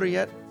of the border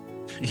yet?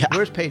 Yeah.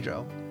 Where's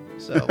Pedro?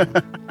 So,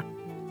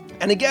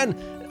 and again,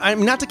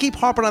 I'm not to keep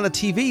harping on the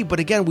TV, but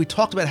again, we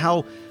talked about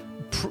how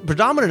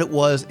predominant it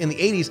was in the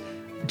 80s.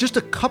 Just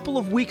a couple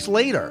of weeks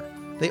later,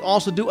 they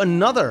also do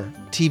another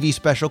TV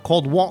special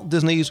called Walt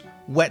Disney's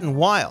Wet and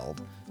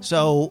Wild.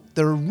 So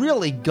they're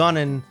really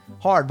gunning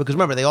hard, because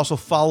remember, they also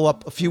follow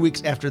up a few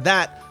weeks after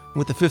that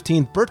with the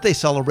 15th birthday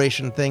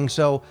celebration thing.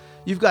 So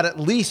you've got at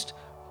least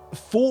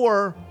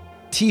 4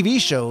 TV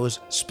shows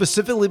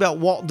specifically about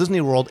Walt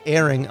Disney World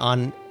airing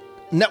on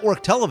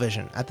network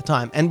television at the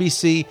time,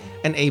 NBC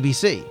and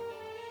ABC.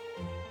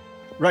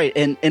 Right.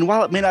 And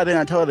while it may not have been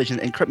on television,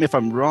 and correct me if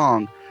I'm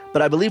wrong,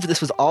 but I believe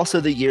this was also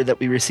the year that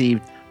we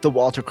received the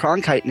Walter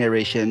Cronkite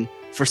narration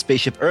for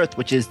Spaceship Earth,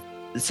 which is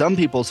some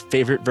people's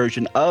favorite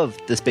version of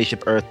the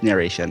Spaceship Earth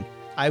narration.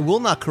 I will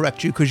not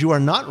correct you, because you are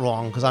not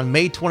wrong, because on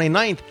May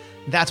 29th,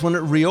 that's when it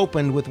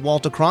reopened with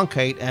Walter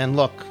Cronkite. And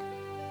look,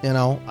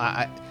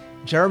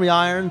 Jeremy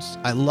Irons,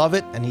 I love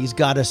it, and he's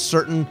got a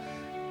certain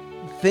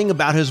thing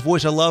about his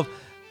voice I love.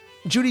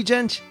 Judi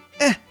Dench,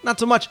 not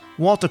so much.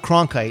 Walter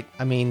Cronkite,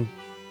 I mean,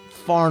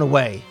 far and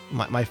away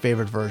my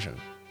favorite version.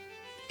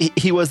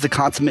 He was the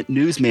consummate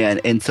newsman,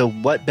 and so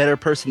what better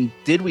person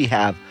did we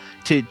have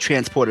to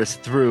transport us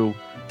through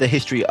the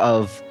history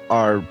of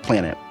our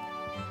planet?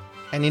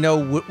 And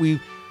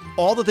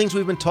all the things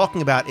we've been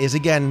talking about is,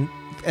 again,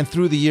 and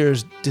through the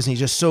years, Disney's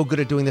just so good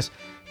at doing this,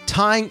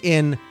 tying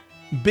in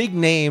big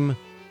name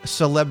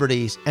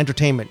celebrities,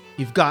 entertainment.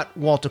 You've got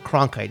Walter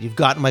Cronkite, you've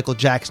got Michael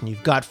Jackson,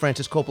 you've got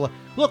Francis Coppola.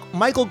 Look,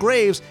 Michael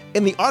Graves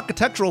in the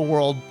architectural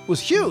world was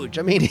huge.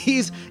 I mean,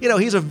 he's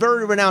a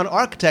very renowned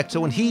architect.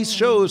 So when he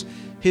shows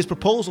his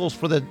proposals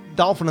for the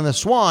Dolphin and the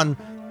Swan,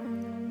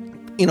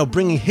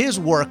 bringing his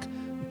work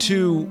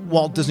to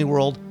Walt Disney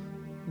World,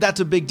 that's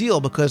a big deal,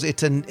 because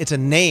it's a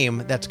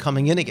name that's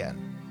coming in again.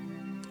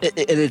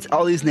 It's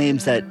all these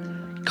names that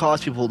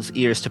cause people's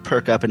ears to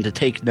perk up and to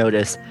take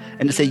notice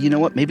and to say, you know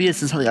what, maybe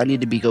this is something I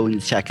need to be going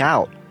to check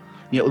out.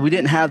 We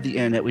didn't have the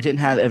internet. We didn't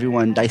have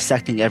everyone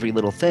dissecting every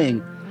little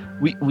thing.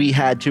 We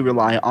had to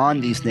rely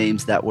on these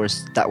names that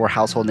were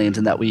household names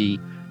and that we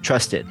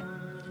trusted.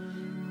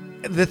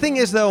 The thing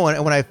is, though,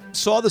 when I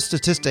saw the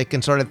statistic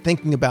and started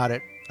thinking about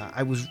it,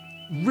 I was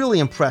really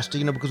impressed,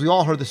 because we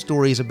all heard the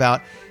stories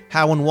about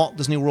how when Walt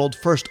Disney World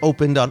first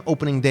opened on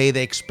opening day,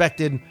 they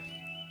expected,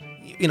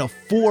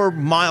 4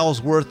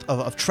 miles worth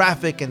of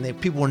traffic, and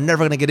people were never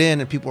going to get in,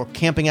 and people were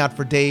camping out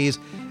for days.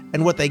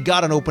 And what they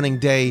got on opening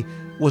day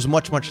was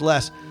much, much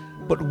less.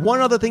 But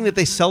one other thing that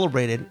they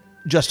celebrated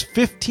just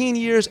 15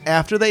 years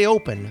after they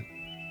opened,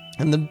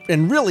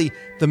 and really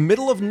the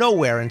middle of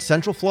nowhere in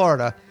Central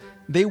Florida,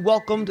 they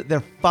welcomed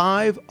their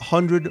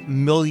 500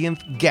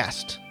 millionth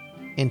guest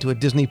into a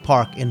Disney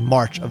park in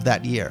March of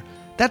that year.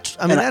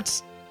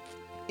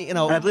 And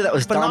I believe that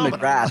was phenomenal. Don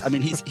McGrath. I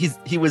mean,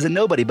 he was a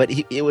nobody, but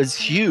it was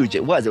huge.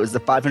 It was the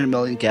 500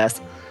 million guests.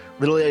 A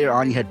little later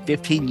on, you had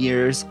 15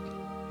 years.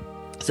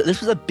 So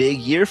this was a big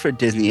year for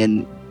Disney,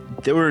 and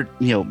there were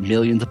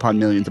millions upon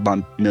millions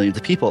upon millions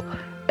of people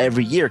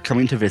every year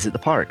coming to visit the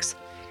parks.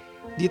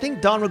 Do you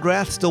think Don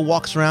McGrath still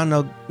walks around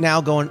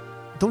now going,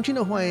 "Don't you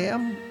know who I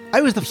am?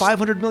 I was the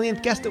 500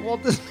 millionth guest at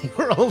Walt Disney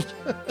World."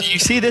 Do you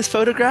see this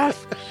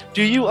photograph?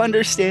 Do you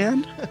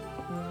understand?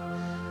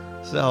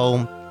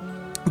 So,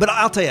 but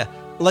I'll tell you,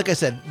 like I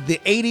said, the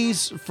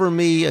 80s for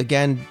me,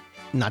 again,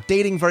 not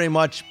dating very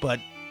much, but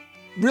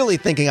really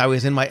thinking I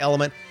was in my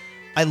element.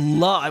 I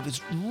was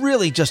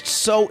really just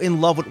so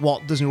in love with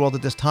Walt Disney World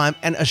at this time.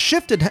 And a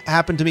shift had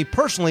happened to me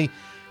personally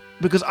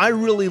because I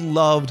really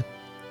loved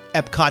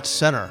Epcot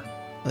Center.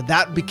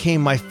 That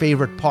became my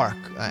favorite park.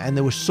 And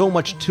there was so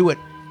much to it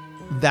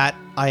that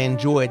I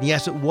enjoyed. And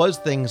yes, it was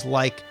things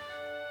like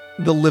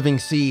the Living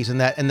Seas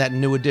and that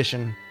new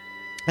addition.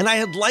 And I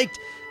had liked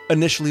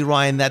initially,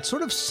 Ryan, that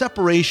sort of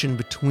separation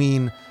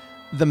between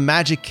the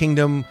Magic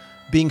Kingdom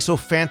being so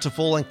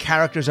fanciful and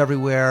characters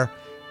everywhere,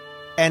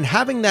 and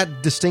having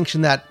that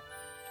distinction that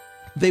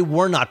they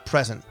were not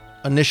present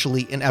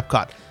initially in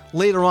Epcot.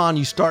 Later on,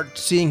 you start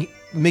seeing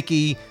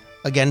Mickey,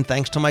 again,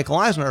 thanks to Michael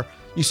Eisner,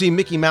 you see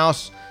Mickey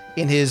Mouse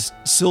in his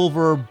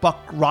silver Buck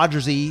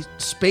Rogers-y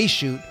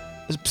spacesuit,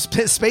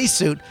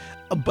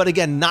 but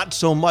again, not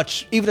so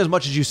much, even as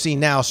much as you see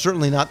now,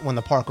 certainly not when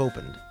the park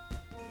opened.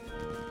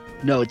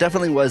 No, it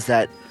definitely was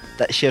that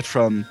shift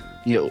from,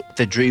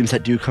 the dreams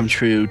that do come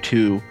true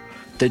to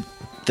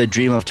the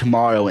dream of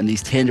tomorrow and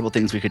these tangible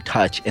things we could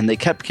touch. And they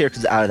kept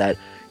characters out of that,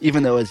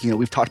 even though, as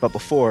we've talked about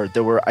before,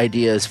 there were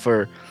ideas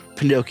for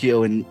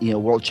Pinocchio and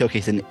World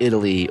Showcase in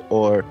Italy,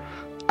 or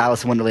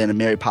Alice in Wonderland and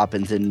Mary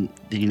Poppins in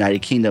the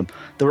United Kingdom.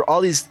 There were all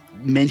these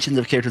mentions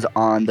of characters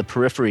on the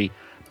periphery,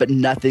 but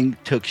nothing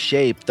took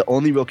shape. The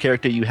only real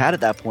character you had at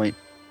that point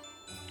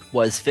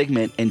was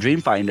Figment and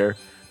Dreamfinder,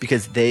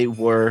 because they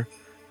were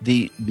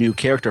the new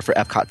character for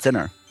Epcot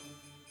Center.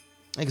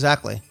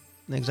 Exactly.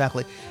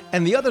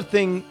 And the other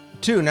thing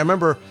too, and I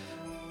remember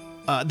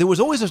there was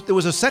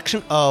a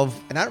section of,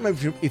 and I don't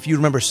remember if you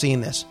remember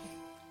seeing this,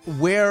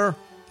 where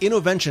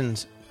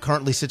Innoventions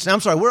currently sits now. I'm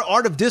sorry, where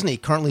Art of Disney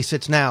currently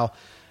sits now.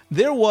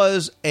 There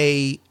was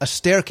a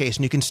staircase,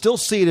 and you can still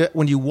see it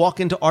when you walk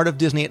into Art of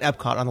Disney at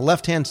Epcot on the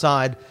left-hand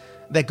side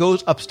that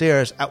goes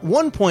upstairs. At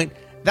one point,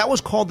 that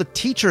was called the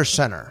Teacher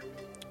Center,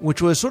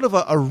 which was sort of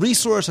a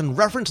resource and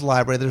reference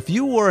library that if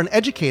you were an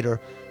educator,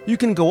 you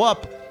can go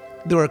up.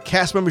 There were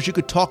cast members you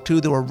could talk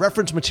to. There were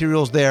reference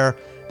materials there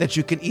that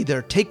you could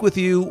either take with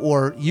you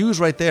or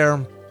use right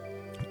there,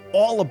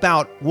 all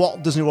about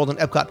Walt Disney World and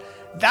Epcot.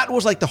 That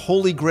was like the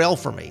holy grail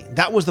for me.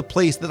 That was the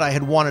place that I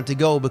had wanted to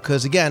go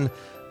because, again,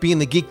 being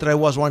the geek that I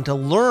was, wanting to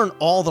learn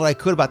all that I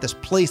could about this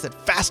place that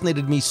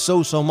fascinated me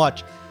so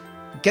much.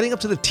 Getting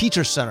up to the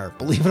Teacher Center,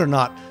 believe it or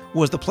not,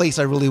 was the place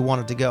I really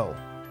wanted to go.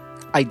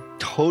 I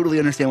totally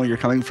understand where you're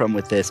coming from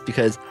with this,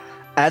 because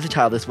as a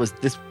child, this was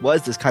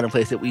this kind of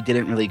place that we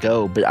didn't really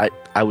go, but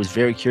I was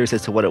very curious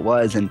as to what it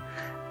was. And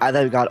as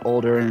I got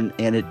older and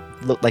it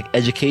looked like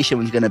education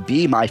was going to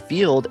be my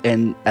field,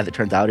 and as it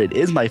turns out, it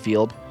is my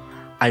field,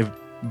 I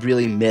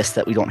really miss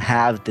that we don't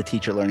have the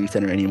Teacher Learning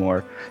Center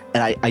anymore.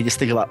 And I just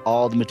think about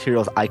all the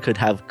materials I could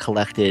have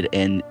collected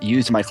and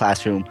used in my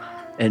classroom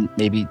and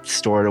maybe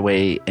stored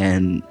away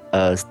in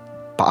a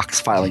box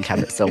filing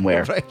cabinet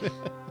somewhere. Right.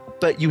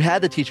 But you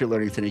had the Teacher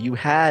Learning Center. You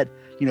had,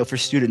 for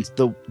students,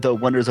 the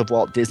wonders of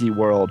Walt Disney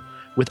World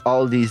with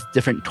all of these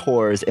different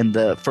tours. And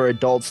for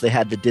adults, they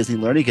had the Disney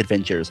Learning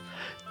Adventures.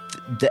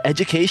 The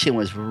education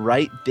was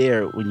right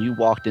there when you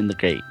walked in the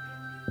gate.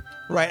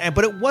 Right.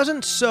 But it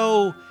wasn't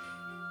so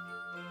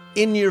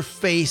in your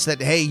face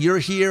that, hey, you're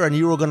here and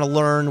you were going to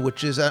learn,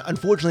 which is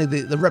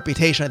unfortunately the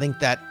reputation I think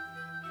that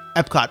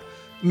Epcot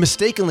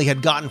mistakenly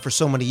had gotten for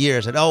so many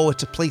years, that,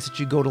 it's a place that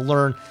you go to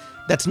learn.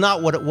 That's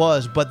not what it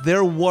was, but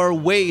there were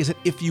ways that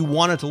if you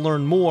wanted to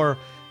learn more,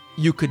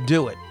 you could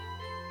do it.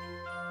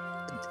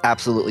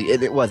 Absolutely.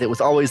 It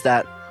was always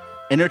that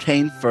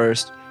entertain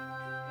first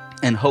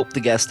and hope the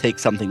guests take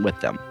something with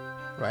them.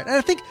 Right. And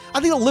I think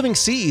the Living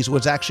Seas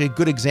was actually a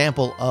good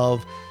example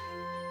of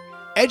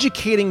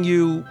educating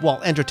you while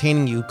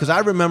entertaining you, because I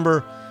remember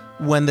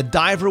when the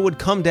diver would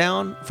come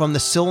down from the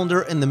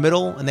cylinder in the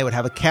middle and they would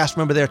have a cast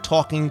member there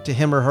talking to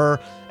him or her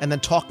and then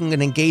talking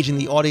and engaging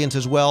the audience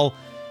as well.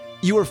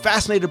 You were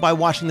fascinated by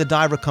watching the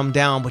diver come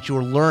down, but you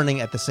were learning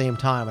at the same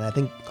time. And I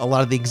think a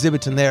lot of the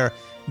exhibits in there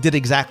did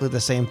exactly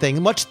the same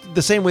thing, much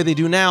the same way they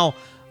do now,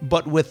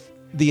 but with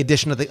the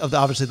addition of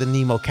obviously the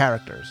Nemo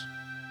characters.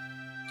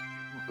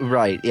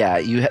 Right, yeah.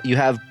 You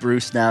have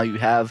Bruce now, you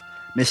have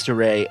Mr.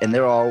 Ray, and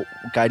they're all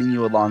guiding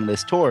you along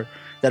this tour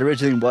that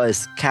originally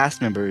was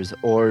cast members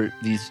or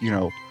these,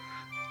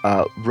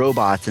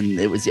 robots, and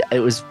it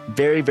was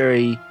very,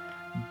 very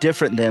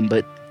different then,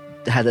 but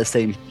had the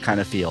same kind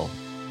of feel.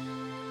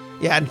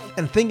 Yeah,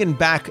 and thinking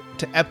back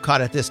to Epcot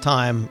at this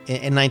time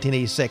in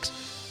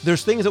 1986,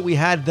 there's things that we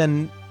had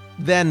then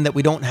that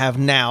we don't have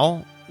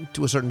now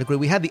to a certain degree.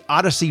 We had the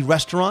Odyssey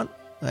restaurant,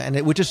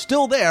 which is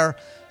still there,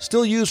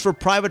 still used for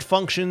private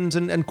functions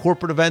and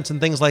corporate events and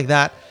things like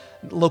that,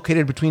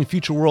 located between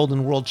Future World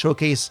and World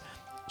Showcase,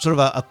 sort of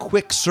a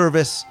quick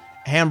service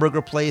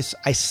hamburger place.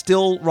 I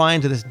still,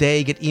 Ryan, to this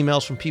day, get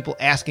emails from people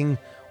asking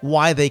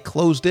why they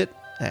closed it.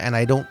 And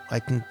I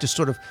can just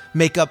sort of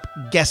make up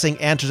guessing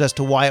answers as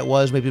to why it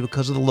was, maybe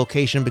because of the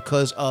location,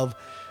 because of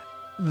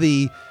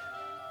the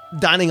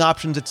dining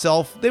options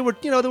itself. There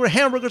were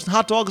hamburgers and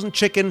hot dogs and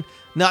chicken,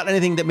 not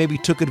anything that maybe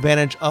took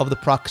advantage of the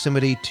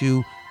proximity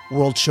to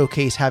World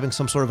Showcase, having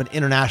some sort of an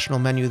international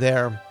menu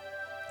there.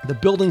 The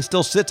building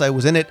still sits. I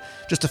was in it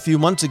just a few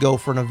months ago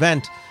for an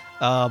event,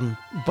 but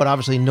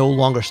obviously no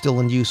longer still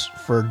in use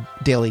for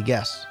daily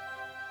guests.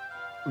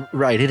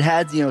 Right. It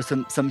had,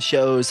 some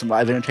shows, some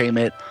live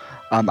entertainment.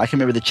 I can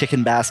remember the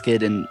chicken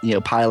basket and,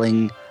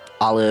 piling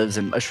olives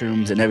and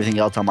mushrooms and everything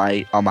else on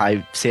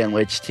my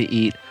sandwich to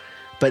eat.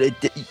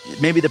 But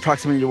maybe the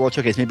proximity to World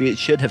Showcase, maybe it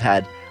should have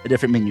had a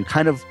different menu.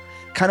 Kind of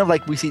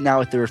like we see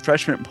now at the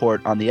refreshment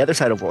port on the other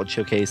side of World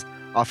Showcase,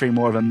 offering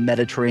more of a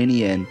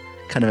Mediterranean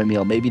kind of a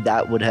meal. Maybe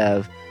that would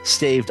have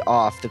staved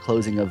off the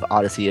closing of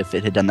Odyssey if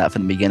it had done that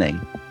from the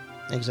beginning.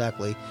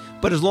 Exactly.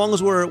 But as long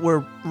as we're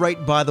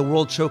right by the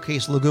World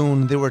Showcase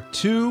Lagoon, there were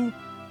two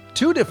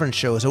different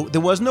shows.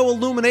 There was no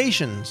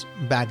Illuminations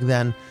back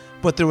then,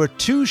 but there were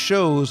two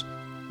shows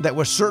that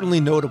were certainly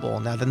notable.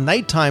 Now, the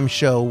nighttime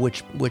show,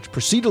 which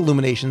preceded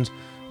Illuminations,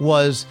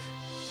 was,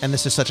 and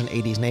this is such an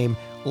 80s name,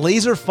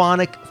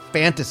 Laserphonic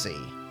Fantasy,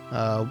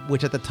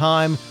 which at the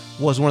time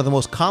was one of the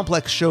most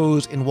complex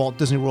shows in Walt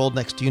Disney World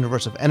next to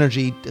Universe of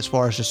Energy as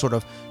far as just sort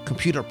of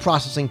computer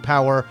processing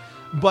power.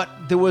 But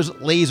there was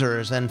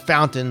lasers and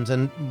fountains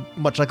and,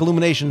 much like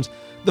Illuminations,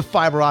 the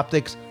fiber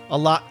optics, a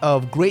lot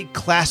of great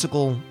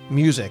classical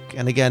music,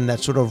 and again,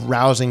 that sort of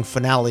rousing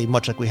finale,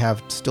 much like we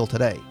have still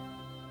today.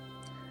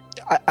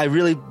 I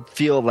really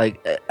feel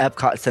like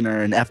Epcot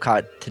Center and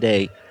Epcot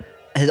today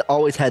has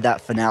always had that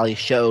finale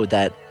show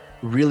that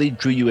really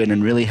drew you in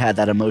and really had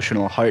that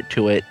emotional heart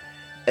to it,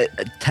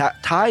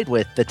 tied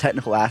with the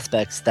technical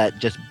aspects that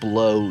just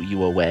blow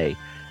you away.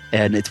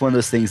 And it's one of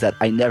those things that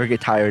I never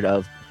get tired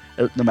of,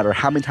 no matter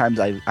how many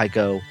times I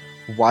go,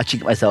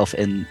 watching it myself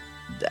and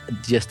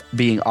just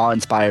being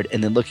awe-inspired,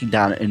 and then looking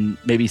down and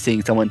maybe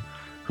seeing someone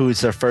who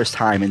is their first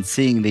time and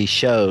seeing these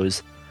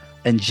shows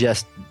and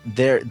just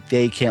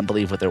they can't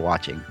believe what they're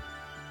watching.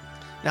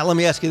 Now, let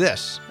me ask you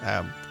this,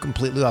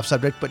 completely off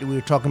subject, but we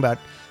were talking about,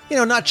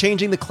 not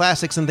changing the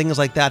classics and things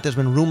like that. There's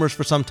been rumors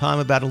for some time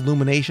about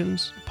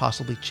Illuminations,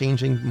 possibly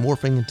changing,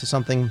 morphing into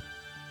something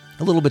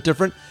a little bit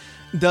different.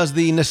 Does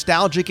the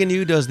nostalgic in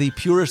you, does the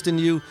purist in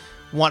you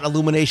want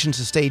Illuminations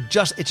to stay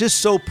it's just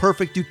so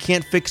perfect you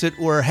can't fix it,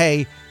 or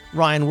hey,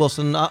 Ryan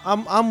Wilson,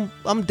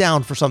 I'm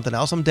down for something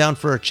else. I'm down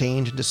for a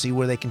change and to see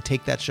where they can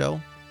take that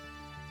show?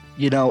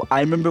 I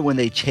remember when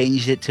they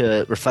changed it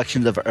to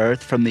Reflections of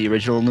Earth from the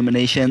original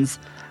Illuminations,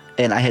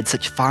 and I had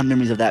such fond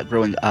memories of that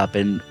growing up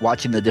and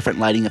watching the different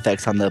lighting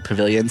effects on the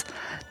pavilions,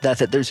 that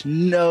there's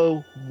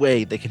no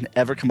way they can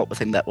ever come up with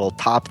something that will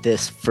top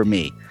this for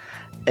me.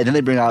 And then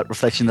they bring out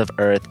Reflections of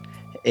Earth,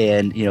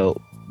 and,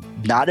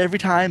 not every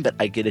time, but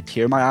I get a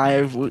tear in my eye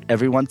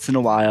every once in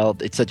a while.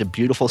 It's such a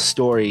beautiful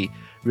story,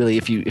 really,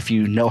 if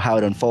you know how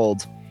it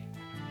unfolds.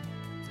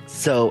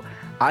 So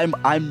I'm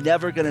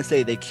never gonna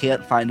say they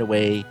can't find a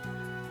way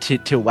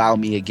to wow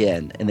me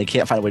again, and they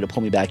can't find a way to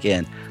pull me back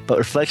in. But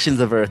Reflections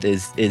of Earth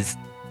is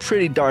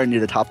pretty darn near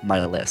the top of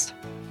my list.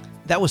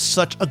 That was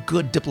such a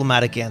good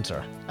diplomatic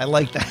answer. I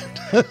like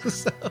that.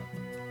 So,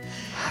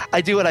 I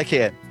do what I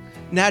can.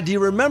 now, do you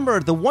remember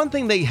the one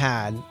thing they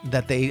had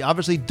that they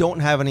obviously don't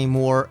have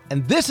anymore?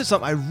 And this is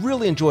something I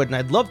really enjoyed, and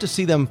I'd love to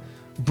see them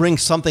bring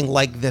something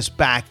like this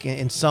back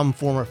in some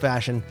form or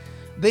fashion.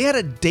 They had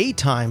a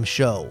daytime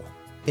show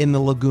in the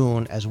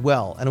lagoon as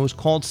well, and it was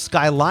called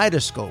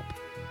Skyleidoscope.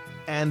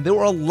 And there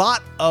were a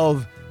lot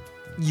of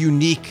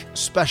unique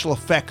special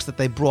effects that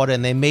they brought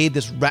in. They made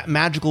this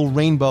magical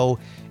rainbow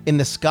in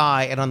the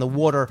sky and on the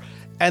water,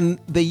 and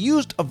they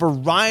used a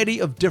variety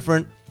of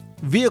different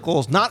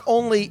vehicles, not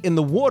only in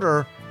the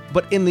water,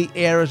 but in the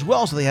air as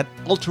well. So they had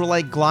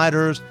ultralight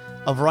gliders,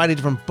 a variety of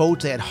different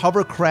boats. They had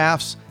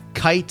hovercrafts,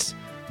 kites,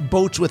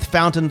 boats with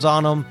fountains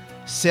on them,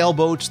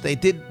 sailboats. They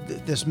did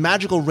this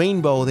magical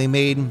rainbow they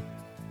made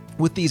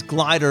with these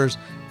gliders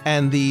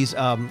and these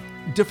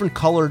different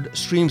colored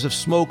streams of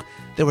smoke.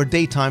 There were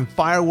daytime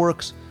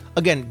fireworks.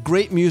 Again,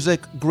 great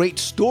music, great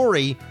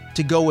story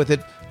to go with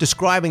it,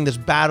 describing this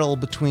battle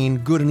between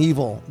good and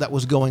evil that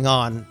was going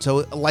on. So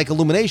like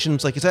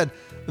Illuminations, like you said,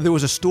 there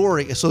was a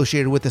story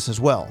associated with this as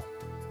well.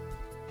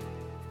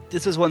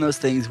 This was one of those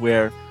things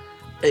where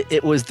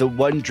it was the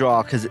one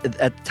draw, because at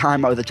the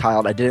time I was a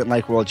child, I didn't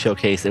like World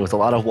Showcase. There was a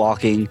lot of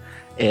walking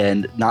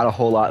and not a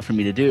whole lot for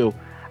me to do.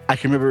 I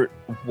can remember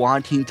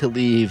wanting to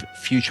leave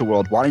Future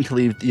World, wanting to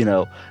leave,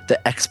 the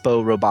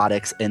Expo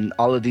robotics and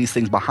all of these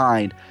things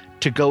behind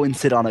to go and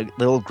sit on a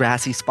little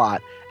grassy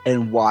spot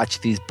and watch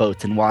these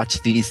boats and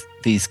watch these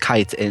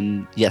kites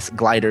and, yes,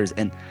 gliders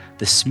and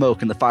the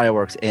smoke and the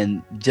fireworks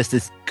and just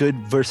this good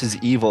versus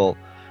evil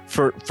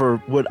for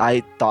what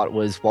I thought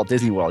was Walt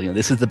Disney World.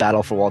 This is the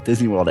battle for Walt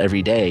Disney World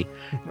every day.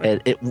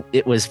 Right. And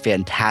it was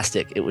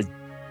fantastic. It was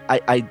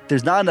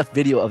there's not enough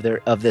video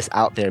of this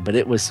out there, but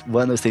it was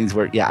one of those things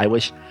where, I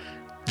wish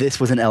this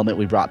was an element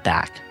we brought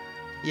back.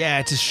 Yeah,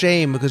 it's a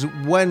shame because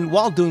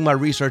while doing my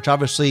research,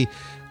 obviously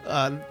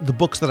the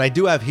books that I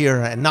do have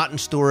here and not in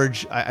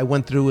storage, I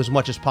went through as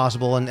much as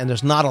possible, and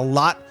there's not a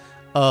lot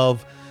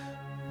of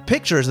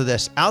pictures of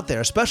this out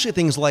there, especially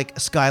things like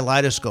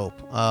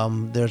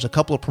Skyleidoscope. There's a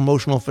couple of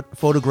promotional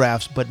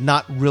photographs, but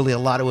not really a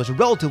lot. It was a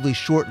relatively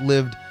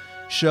short-lived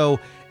show,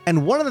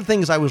 and one of the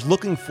things I was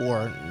looking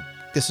for,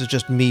 this is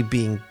just me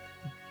being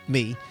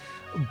me,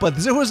 but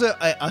there was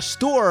a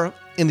store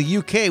in the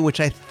UK, which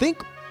I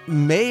think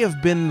may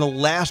have been the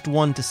last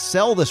one to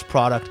sell this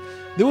product.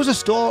 There was a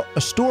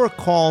store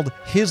called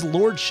His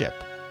Lordship,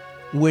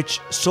 which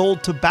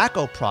sold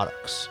tobacco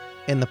products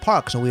in the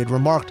park. So we had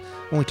remarked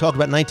when we talked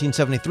about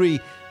 1973,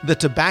 the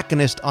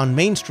tobacconist on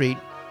Main Street.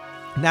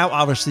 Now,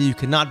 obviously, you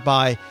cannot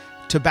buy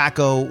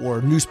tobacco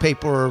or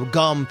newspaper or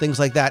gum, things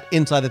like that,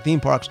 inside the theme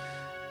parks.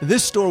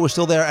 This store was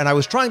still there, and I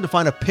was trying to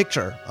find a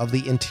picture of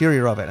the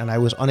interior of it, and I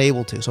was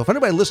unable to. So if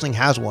anybody listening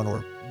has one,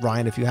 or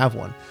Ryan, if you have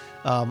one,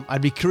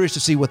 I'd be curious to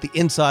see what the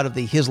inside of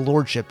the His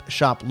Lordship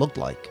shop looked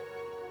like.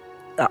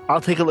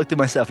 I'll take a look through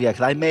myself,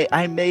 because I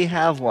may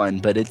have one,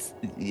 but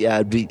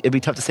it'd be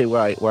tough to say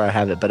where I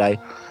have it. But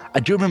I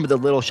do remember the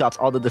little shops,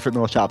 all the different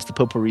little shops, the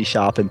Potpourri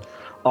shop, and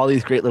all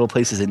these great little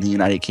places in the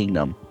United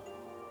Kingdom.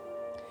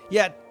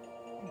 Yeah,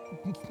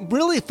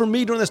 really, for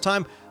me during this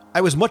time, I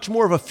was much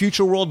more of a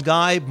Future World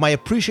guy. My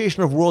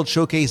appreciation of World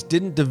Showcase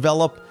didn't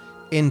develop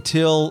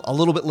until a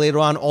little bit later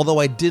on, although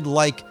I did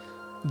like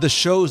the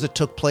shows that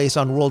took place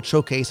on World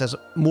Showcase as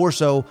more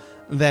so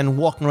than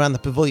walking around the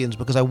pavilions,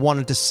 because I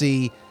wanted to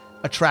see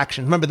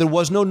attraction. Remember, there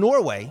was no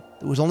Norway.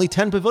 There was only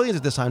 10 pavilions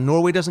at this time.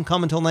 Norway doesn't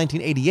come until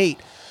 1988.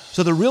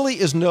 So there really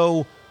is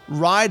no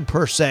ride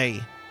per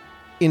se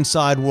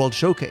inside World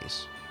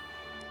Showcase.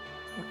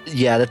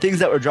 Yeah, the things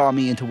that were drawing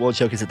me into World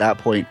Showcase at that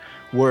point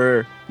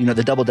were,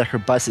 the double-decker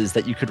buses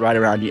that you could ride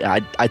around.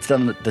 I'd sit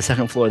on the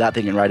second floor of that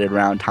thing and ride it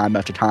around time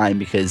after time,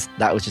 because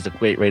that was just a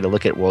great way to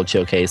look at World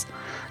Showcase.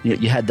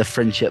 You had the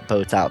friendship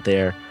boats out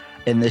there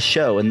in this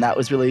show, and that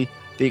was really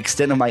the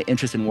extent of my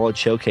interest in World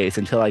Showcase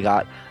until I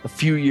got a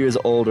few years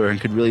older and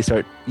could really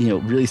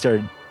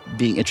started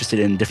being interested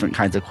in different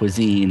kinds of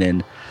cuisine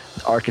and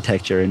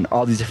architecture and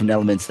all these different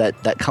elements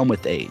that come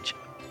with age.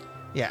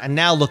 Yeah, and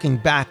now looking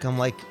back, I'm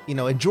like,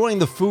 enjoying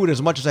the food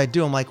as much as I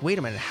do. I'm like, wait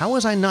a minute, how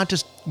was I not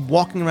just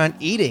walking around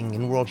eating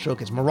in World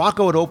Showcase?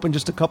 Morocco had opened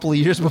just a couple of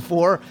years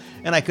before,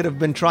 and I could have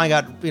been trying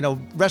out,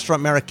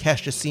 restaurant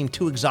Marrakesh just seemed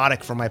too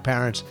exotic for my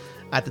parents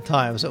at the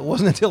time. So it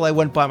wasn't until I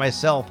went by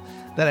myself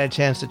that I had a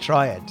chance to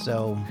try it.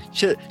 So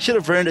should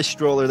have rented a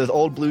stroller, those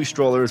old blue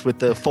strollers with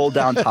the fold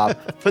down top,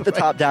 put the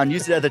top down,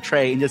 use it as a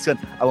tray, and just go,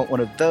 I want one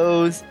of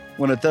those,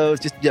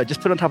 just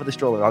put it on top of the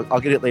stroller. I'll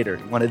get it later.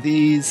 One of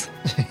these.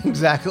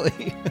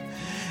 Exactly.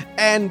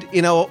 And,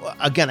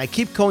 again, I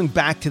keep going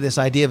back to this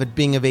idea of it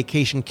being a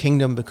vacation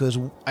kingdom, because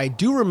I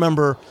do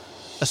remember,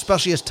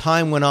 especially as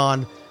time went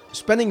on,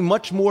 spending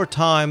much more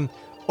time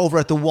over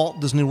at the Walt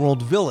Disney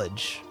World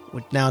Village,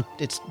 which now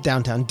it's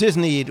downtown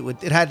Disney.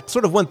 It had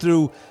sort of went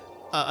through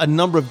a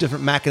number of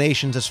different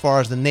machinations as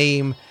far as the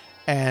name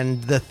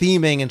and the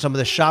theming and some of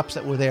the shops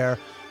that were there.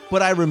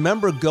 But I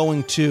remember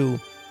going to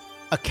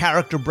a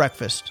character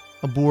breakfast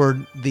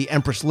aboard the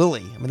Empress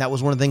Lily. I mean, that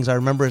was one of the things I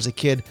remember as a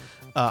kid.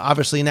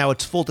 Obviously, now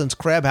it's Fulton's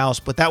Crab House,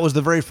 but that was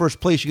the very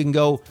first place you can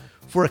go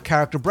for a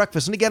character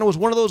breakfast. And again, it was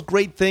one of those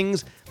great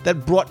things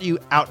that brought you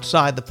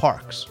outside the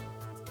parks.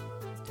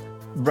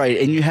 Right,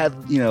 and you had,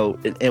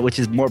 which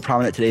is more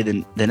prominent today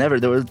than ever.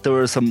 There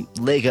were some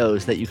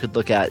Legos that you could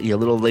look at,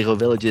 little Lego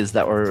villages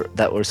that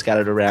were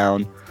scattered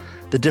around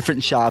the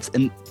different shops,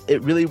 and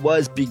it really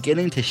was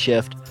beginning to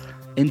shift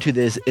into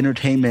this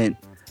entertainment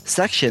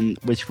section,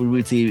 which we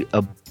would see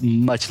a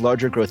much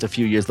larger growth a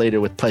few years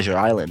later with Pleasure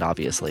Island,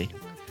 obviously.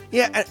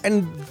 Yeah,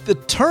 and the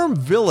term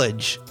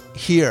village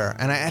here,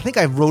 and I think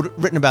I've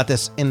written about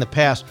this in the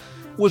past,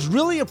 was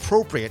really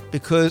appropriate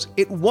because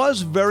it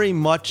was very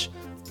much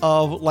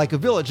of like a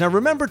village. Now,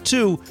 remember,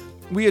 too,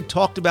 we had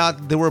talked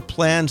about there were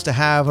plans to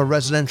have a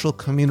residential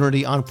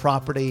community on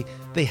property.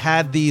 They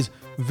had these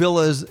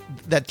villas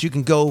that you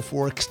can go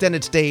for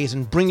extended stays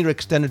and bring your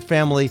extended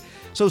family.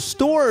 So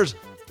stores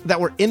that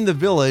were in the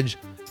village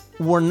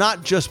were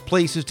not just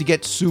places to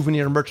get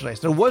souvenir merchandise.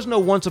 There was no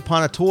Once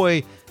Upon a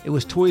Toy. It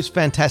was Toys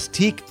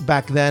Fantastique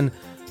back then.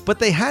 But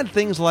they had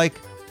things like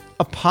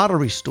a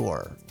pottery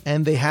store.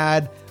 And they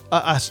had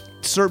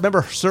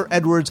remember Sir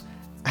Edward's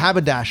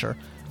Haberdasher.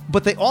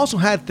 But they also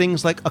had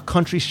things like a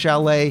country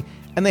chalet,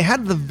 and they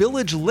had the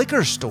village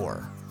liquor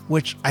store,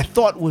 which I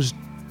thought was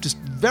just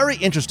very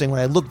interesting when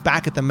I look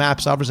back at the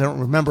maps. Obviously, I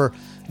don't remember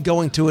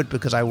going to it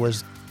because I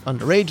was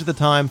underage at the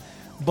time.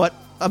 But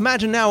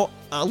imagine now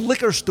a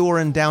liquor store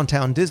in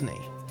downtown Disney.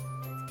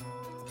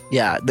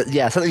 Yeah,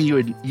 something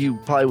you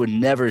probably would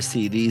never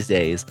see these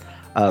days.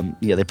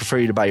 They prefer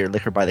you to buy your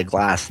liquor by the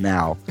glass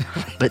now,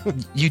 but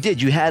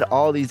you had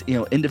all these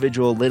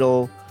individual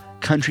little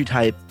country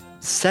type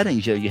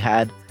settings. You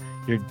had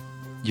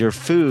your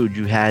food,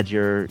 you had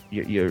your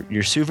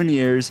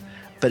souvenirs,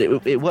 but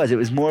it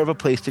was more of a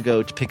place to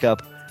go to pick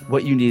up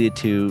what you needed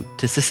to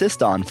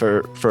subsist on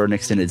for an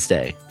extended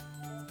stay.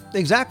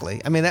 Exactly.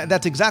 I mean,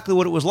 that's exactly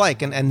what it was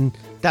like, and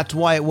that's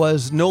why it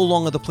was no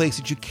longer the place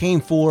that you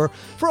came for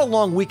a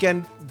long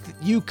weekend.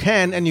 You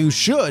can and you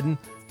should,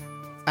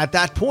 at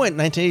that point,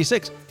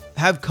 1986,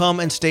 have come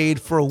and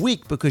stayed for a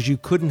week because you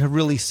couldn't have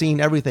really seen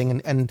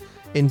everything and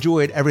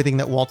enjoyed everything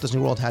that Walt Disney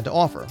World had to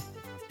offer.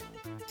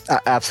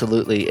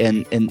 Absolutely,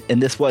 and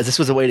this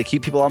was a way to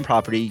keep people on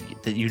property.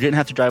 That you didn't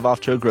have to drive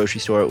off to a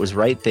grocery store; it was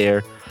right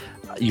there.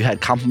 You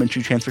had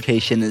complimentary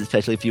transportation,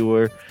 especially if you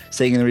were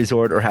staying in the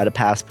resort or had a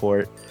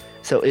passport.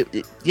 So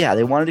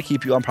they wanted to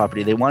keep you on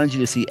property. They wanted you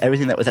to see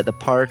everything that was at the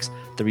parks,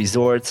 the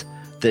resorts,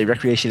 the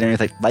recreation areas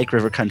like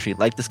River Country,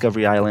 like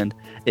Discovery Island.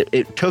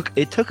 It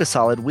took a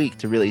solid week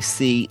to really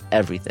see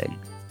everything.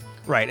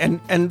 Right, and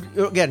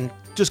again,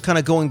 just kind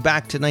of going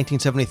back to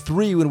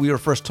 1973 when we were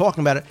first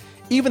talking about it,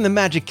 even the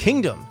Magic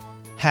Kingdom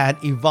had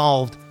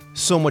evolved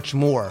so much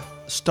more.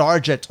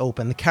 Starjets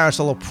opened, the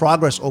Carousel of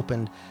Progress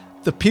opened,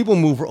 the People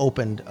Mover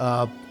opened,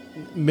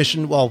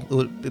 Mission, well,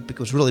 it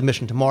was really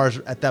Mission to Mars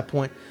at that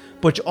point,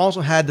 but you also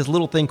had this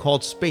little thing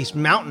called Space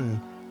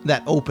Mountain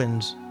that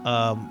opens,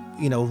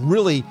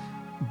 really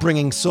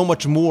bringing so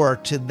much more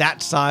to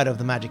that side of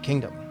the Magic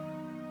Kingdom.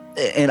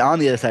 And on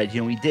the other side,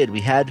 we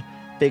had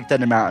Big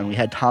Thunder Mountain, we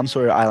had Tom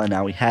Sawyer Island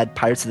now, we had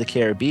Pirates of the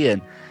Caribbean.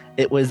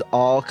 It was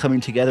all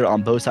coming together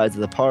on both sides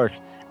of the park,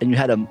 and you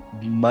had a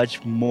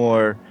much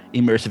more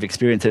immersive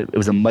experience. It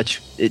was a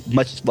much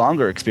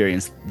longer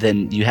experience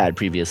than you had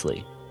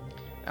previously.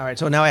 All right,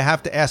 so now I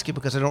have to ask you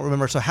because I don't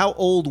remember. So how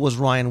old was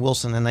Ryan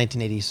Wilson in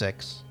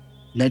 1986?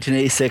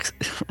 1986,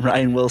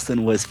 Ryan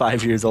Wilson was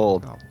 5 years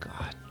old. Oh,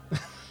 God.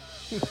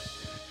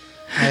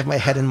 I have my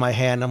head in my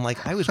hand. I'm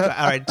like, all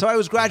right, so I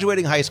was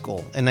graduating high school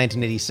in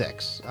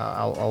 1986.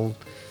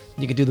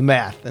 You could do the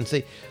math and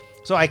see.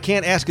 So I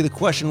can't ask you the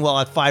question, well,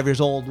 at 5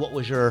 years old, what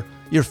was your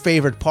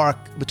favorite park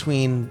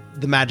between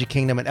the Magic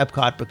Kingdom and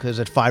Epcot? Because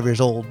at 5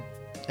 years old,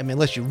 I mean,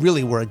 unless you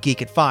really were a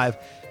geek at 5,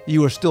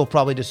 you were still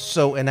probably just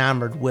so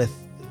enamored with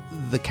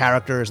the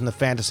characters and the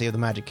fantasy of the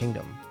Magic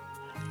Kingdom.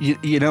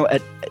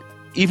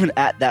 Even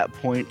at that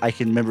point, I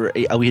can remember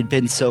we had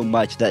been so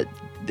much that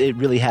it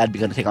really had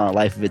begun to take on a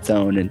life of its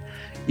own. And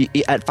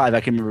at 5,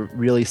 I can remember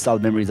really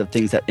solid memories of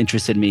things that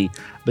interested me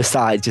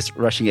besides just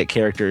rushing at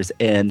characters.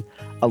 And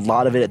a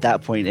lot of it at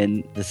that point,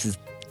 and this is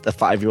the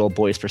 5-year-old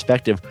boy's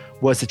perspective,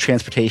 was the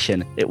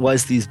transportation. It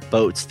was these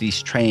boats,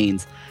 these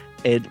trains.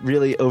 And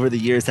really, over the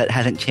years, that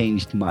hadn't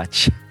changed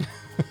much.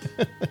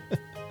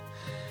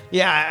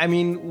 Yeah, I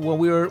mean,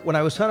 when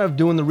I was kind of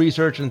doing the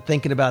research and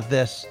thinking about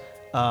this,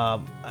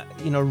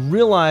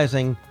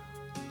 realizing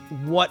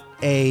what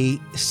a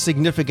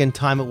significant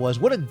time it was,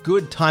 what a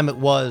good time it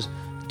was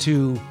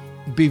to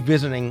be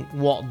visiting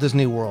Walt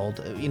Disney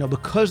World,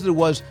 because there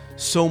was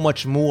so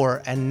much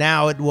more. And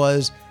now it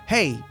was,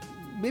 hey,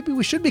 maybe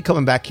we should be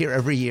coming back here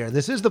every year.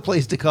 This is the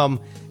place to come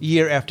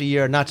year after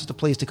year, not just a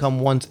place to come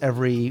once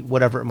every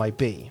whatever it might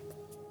be.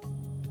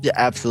 Yeah,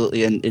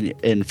 absolutely.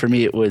 And for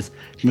me, it was,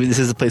 this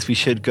is a place we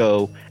should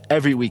go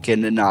every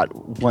weekend and not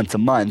once a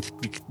month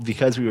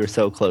because we were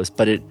so close.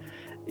 But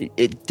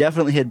it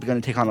definitely had begun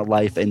to take on a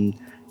life, and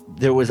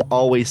there was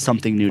always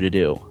something new to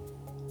do.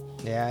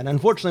 Yeah, and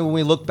unfortunately, when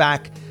we look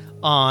back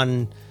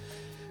on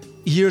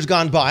years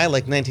gone by,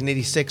 like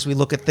 1986, we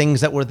look at things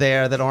that were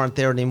there that aren't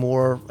there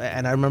anymore.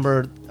 And I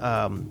remember,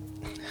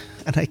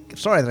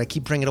 sorry that I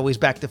keep bringing it always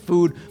back to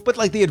food, but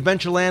like the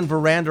Adventureland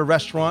Veranda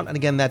restaurant, and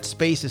again, that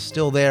space is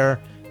still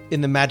there in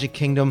the Magic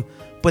Kingdom.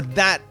 But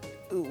that,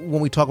 when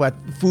we talk about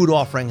food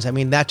offerings, I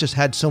mean, that just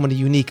had so many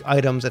unique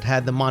items. It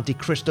had the Monte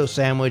Cristo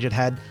sandwich, it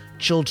had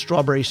chilled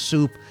strawberry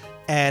soup,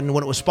 and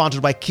when it was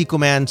sponsored by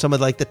Kikkoman, some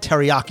of like the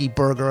teriyaki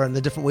burger and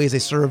the different ways they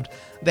served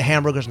the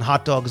hamburgers and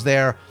hot dogs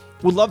there.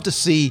 Would love to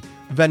see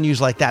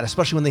venues like that,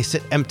 especially when they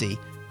sit empty,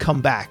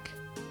 come back.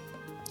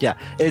 Yeah,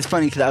 it's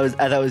funny because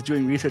as I was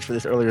doing research for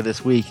this earlier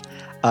this week,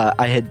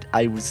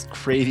 I was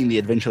craving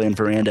the Adventureland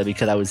Veranda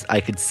because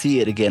I could see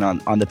it again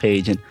on the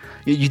page, and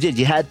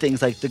you had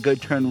things like the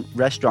Good Turn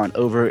restaurant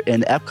over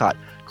in Epcot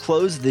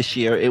closed this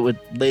year. It would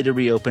later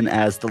reopen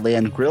as the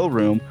Land Grill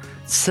Room,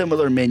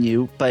 similar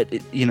menu, but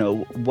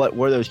what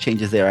were those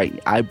changes there?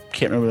 I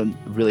can't remember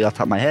really off the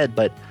top of my head,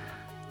 but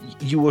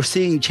you were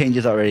seeing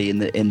changes already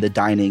in the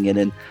dining and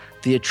in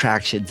the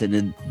attractions and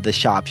in the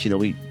shops.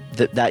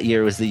 That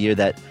year was the year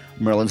that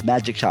Merlin's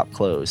Magic Shop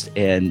closed,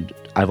 and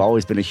I've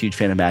always been a huge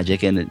fan of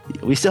Magic, and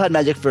we still had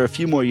Magic for a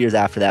few more years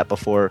after that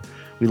before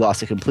we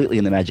lost it completely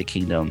in the Magic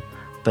Kingdom.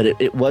 But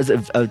it was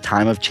a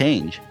time of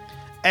change.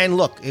 And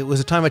look, it was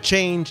a time of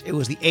change. It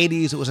was the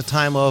 80s. It was a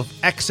time of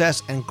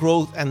excess and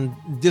growth. And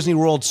Disney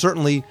World,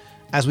 certainly,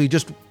 as we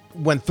just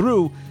went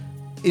through,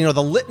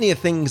 the litany of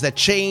things that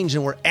changed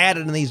and were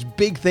added and these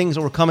big things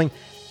that were coming.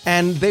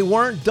 And they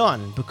weren't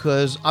done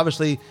because,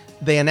 obviously,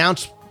 they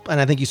announced,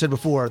 and I think you said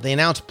before, they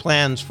announced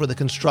plans for the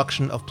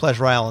construction of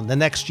Pleasure Island. The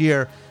next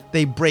year,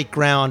 they break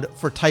ground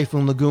for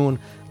Typhoon Lagoon.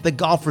 The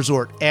golf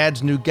resort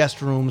adds new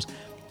guest rooms.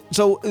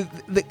 So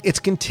it's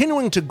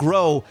continuing to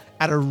grow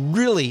at a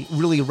really,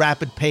 really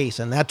rapid pace.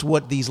 And that's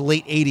what these mid to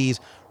late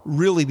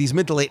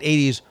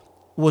 80s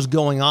was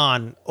going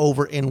on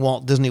over in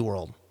Walt Disney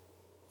World.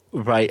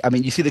 Right. I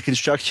mean, you see the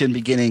construction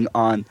beginning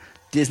on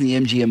Disney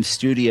MGM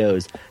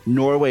Studios.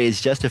 Norway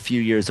is just a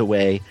few years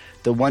away.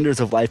 The Wonders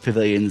of Life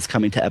Pavilion is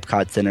coming to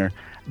Epcot Center.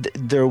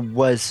 There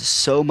was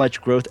so much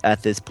growth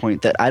at this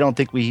point that I don't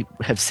think we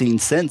have seen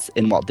since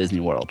in Walt Disney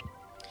World.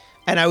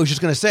 And I was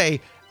just going to say,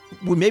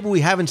 maybe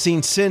we haven't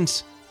seen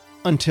since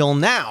until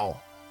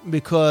now,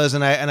 because,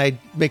 and I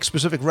make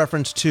specific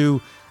reference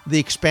to the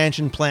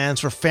expansion plans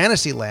for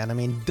Fantasyland. I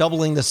mean,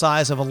 doubling the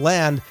size of a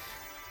land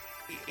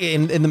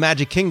in the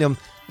Magic Kingdom.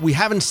 We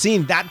haven't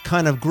seen that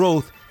kind of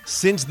growth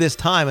since this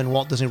time in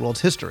Walt Disney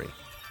World's history.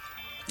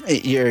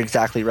 You're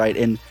exactly right.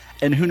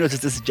 And who knows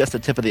if this is just the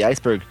tip of the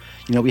iceberg.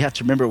 We have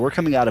to remember we're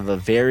coming out of a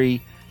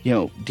very,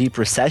 deep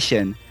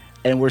recession,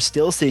 and we're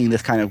still seeing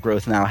this kind of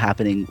growth now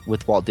happening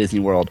with Walt Disney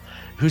World.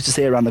 Who's to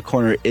say around the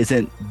corner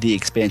isn't the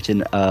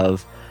expansion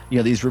of,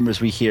 these rumors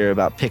we hear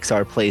about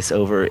Pixar Place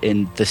over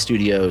in the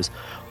studios,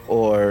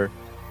 or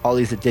all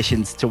these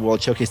additions to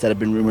World Showcase that have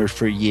been rumored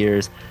for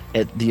years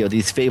at,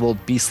 these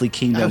fabled Beastly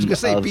Kingdom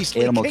of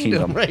Beastly Animal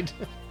Kingdom.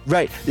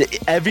 Right.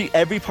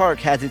 Every park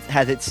has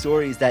its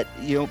stories that,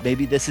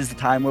 maybe this is the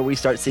time where we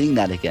start seeing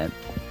that again.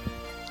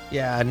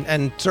 Yeah,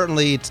 and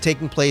certainly it's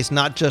taking place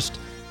not just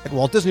at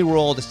Walt Disney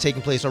World, it's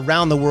taking place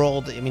around the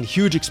world. I mean,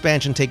 huge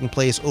expansion taking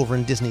place over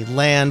in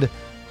Disneyland.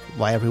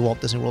 Why every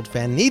Walt Disney World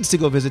fan needs to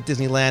go visit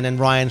Disneyland. And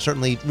Ryan,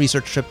 certainly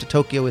research trip to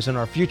Tokyo is in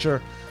our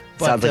future.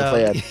 But, sounds like a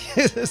plan.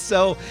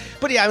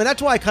 But yeah, I mean,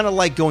 that's why I kind of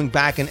like going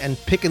back and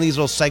picking these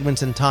little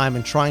segments in time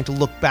and trying to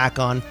look back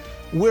on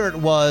where it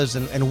was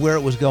and where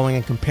it was going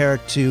and compare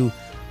it to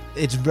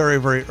its very,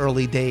 very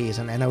early days.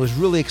 And I was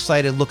really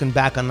excited looking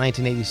back on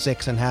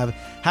 1986 and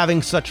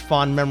having such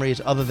fond memories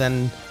other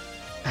than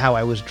how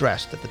I was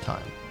dressed at the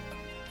time.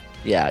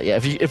 Yeah.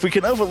 If we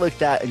can overlook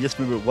that and just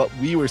remember what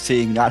we were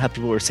seeing, not how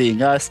people were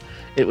seeing us,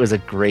 it was a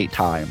great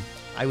time.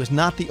 I was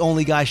not the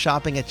only guy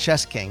shopping at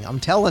Chess King. I'm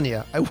telling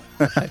you, I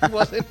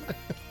wasn't.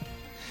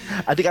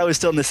 I think I was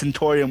still in the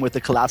Centurion with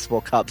the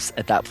collapsible cups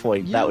at that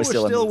point. You that was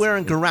were still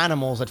wearing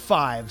Garanimals at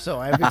 5, so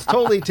it's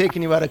totally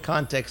taking you out of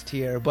context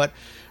here. But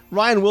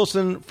Ryan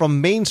Wilson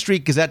from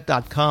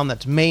MainStreetGazette.com.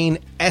 That's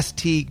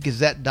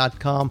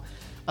MainStGazette.com.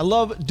 I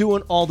love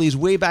doing all these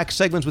way back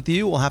segments with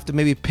you. We'll have to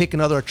maybe pick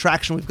another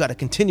attraction. We've got to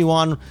continue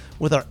on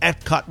with our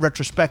Epcot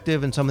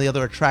retrospective and some of the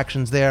other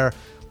attractions there.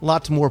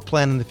 Lots more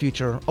planned in the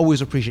future.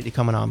 Always appreciate you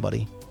coming on,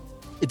 buddy.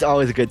 It's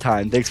always a good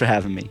time. Thanks for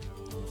having me.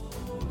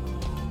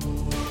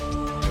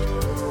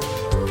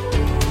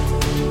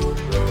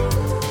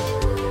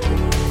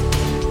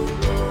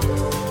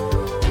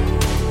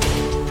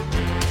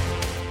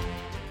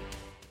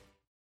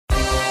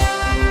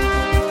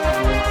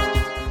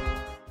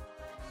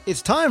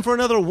 It's time for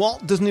another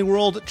Walt Disney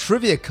World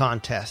trivia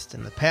contest.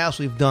 In the past,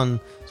 we've done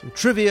some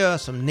trivia,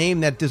 some Name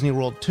That Disney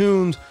World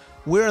tunes,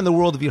 Where in the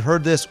World Have You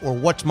Heard This, or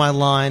What's My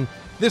Line?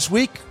 This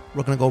week,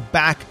 we're going to go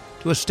back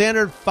to a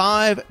standard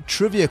 5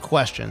 trivia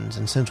questions.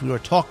 And since we were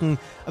talking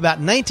about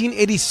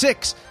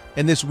 1986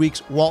 in this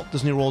week's Walt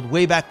Disney World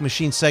Wayback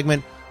Machine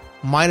segment,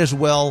 might as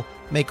well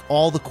make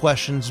all the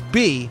questions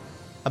be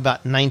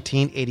about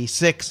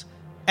 1986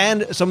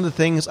 and some of the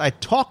things I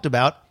talked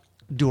about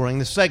during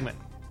the segment.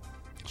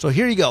 So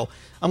here you go.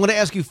 I'm going to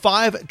ask you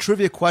 5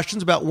 trivia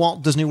questions about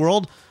Walt Disney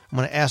World. I'm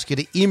going to ask you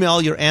to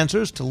email your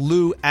answers to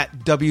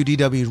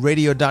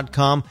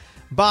lou@wdwradio.com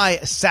by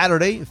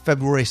Saturday,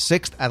 February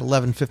 6th at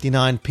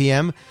 11:59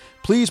 p.m.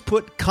 Please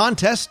put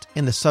contest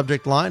in the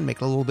subject line. Make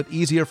it a little bit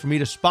easier for me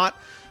to spot.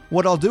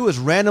 What I'll do is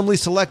randomly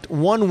select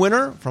one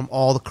winner from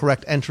all the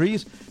correct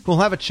entries who will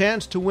have a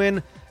chance to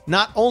win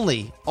not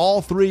only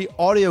all 3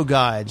 audio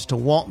guides to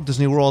Walt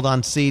Disney World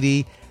on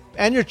CD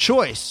and your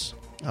choice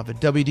of a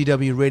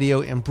WDW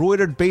Radio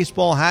embroidered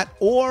baseball hat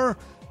or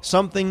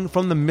something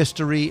from the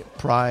mystery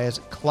prize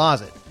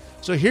closet.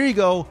 So here you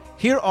go.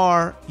 Here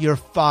are your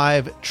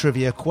 5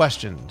 trivia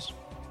questions.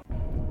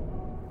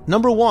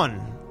 Number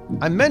 1.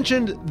 I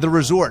mentioned the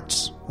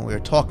resorts when we were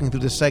talking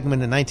through this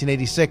segment in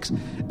 1986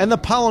 and the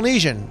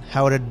Polynesian,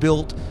 how it had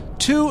built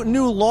 2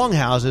 new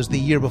longhouses the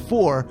year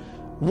before,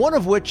 one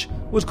of which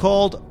was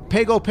called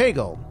Pago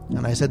Pago.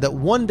 And I said that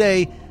one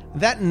day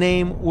that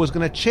name was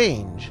going to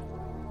change.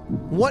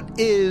 What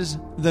is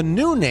the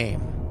new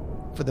name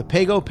for the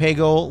Pago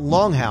Pago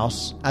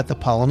Longhouse at the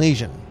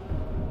Polynesian?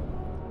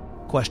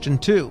 Question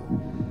 2.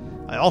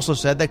 I also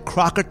said that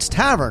Crockett's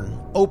Tavern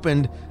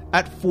opened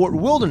at Fort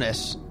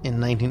Wilderness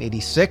in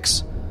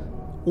 1986.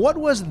 what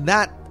was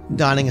that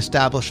dining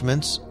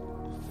establishment's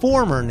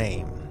former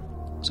name?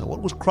 So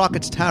what was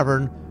Crockett's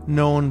Tavern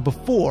known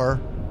before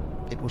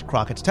it was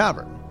Crockett's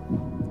Tavern?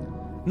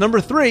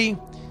 Number 3,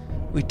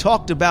 we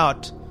talked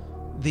about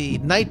the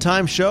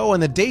nighttime show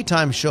and the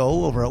daytime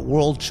show over at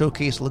World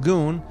Showcase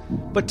Lagoon,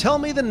 but tell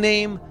me the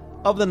name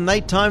of the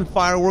nighttime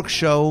fireworks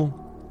show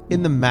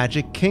in the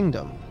Magic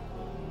Kingdom.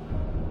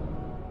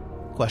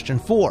 Question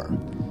 4.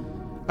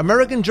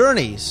 American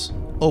Journeys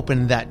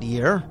opened that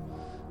year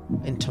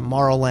in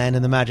Tomorrowland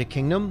in the Magic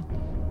Kingdom.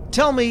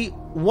 Tell me,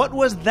 what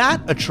was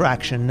that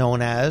attraction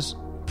known as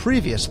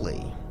previously?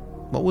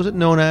 What was it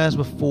known as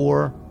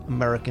before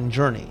American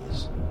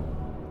Journeys?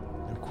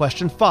 And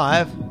question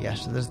 5,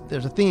 yes,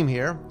 there's a theme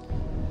here.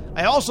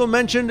 I also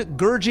mentioned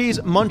Gurgie's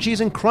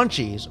Munchies and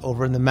Crunchies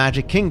over in the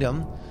Magic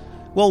Kingdom.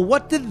 Well,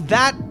 what did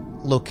that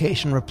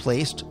location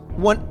replace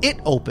when it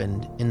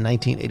opened in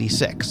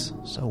 1986?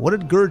 So what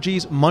did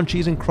Gurgie's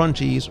Munchies and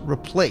Crunchies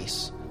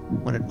replace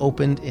when it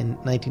opened in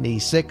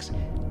 1986?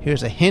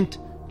 Here's a hint.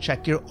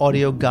 Check your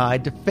audio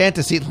guide to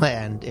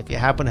Fantasyland if you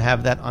happen to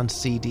have that on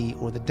CD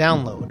or the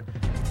download.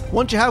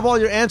 Once you have all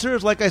your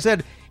answers, like I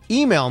said,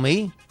 email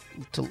me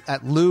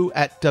at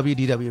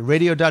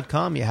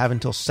lou@wdwradio.com. You have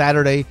until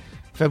Saturday,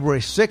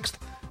 February 6th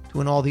to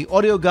win all the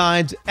audio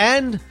guides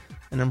and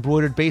an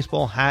embroidered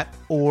baseball hat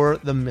or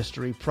the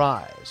mystery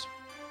prize.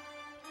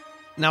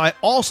 Now, I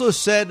also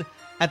said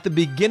at the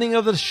beginning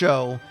of the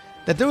show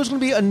that there was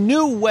going to be a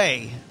new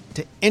way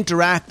to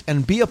interact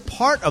and be a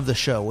part of the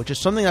show, which is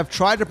something I've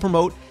tried to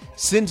promote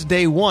since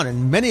day one,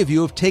 and many of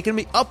you have taken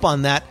me up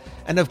on that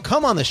and have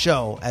come on the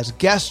show as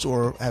guests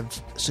or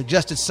have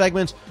suggested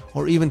segments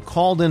or even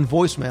called in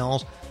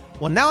voicemails.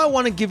 Well, now I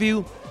want to give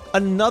you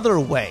another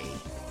way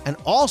and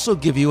also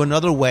give you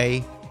another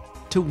way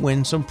to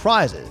win some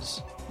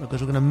prizes, because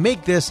we're going to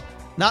make this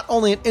not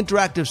only an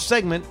interactive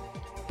segment,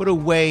 but a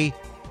way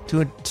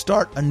to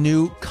start a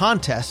new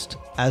contest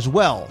as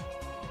well.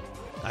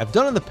 I've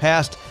done in the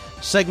past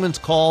segments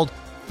called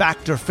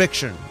Fact or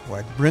Fiction, where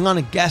I'd bring on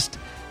a guest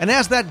and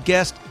ask that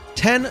guest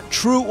 10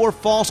 true or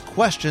false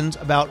questions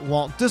about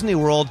Walt Disney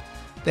World.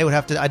 They would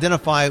have to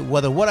identify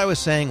whether what I was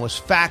saying was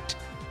fact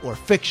or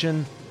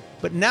fiction.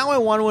 But now I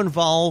want to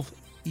involve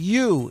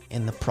you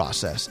in the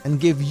process and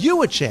give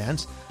you a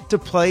chance to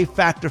play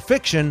Fact or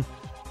Fiction,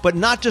 but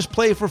not just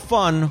play for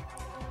fun,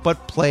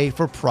 but play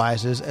for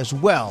prizes as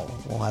well.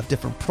 We'll have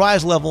different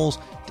prize levels,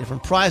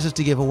 different prizes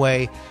to give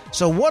away.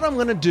 So what I'm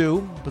going to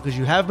do, because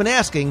you have been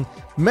asking,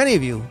 many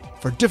of you,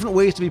 for different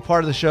ways to be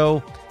part of the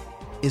show,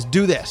 is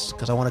do this,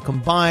 because I want to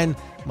combine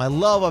my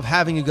love of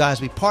having you guys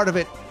be part of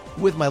it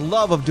with my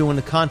love of doing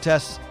the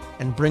contests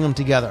and bring them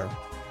together.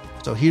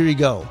 So here you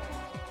go.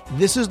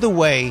 This is the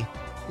way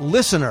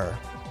listener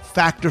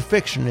Fact or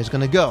Fiction is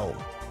going to go.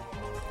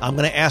 I'm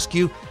going to ask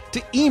you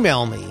to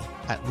email me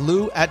at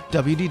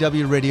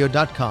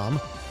lou@wdwradio.com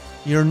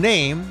your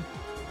name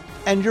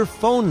and your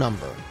phone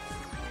number.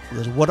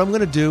 Because what I'm going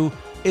to do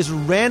is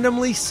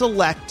randomly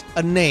select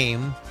a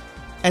name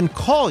and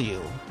call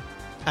you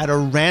at a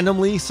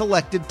randomly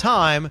selected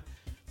time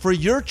for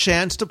your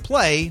chance to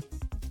play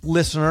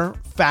listener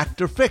Fact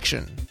or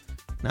Fiction.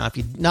 Now, if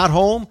you're not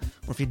home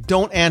or if you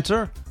don't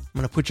answer, I'm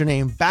going to put your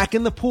name back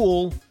in the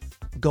pool,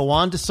 go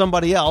on to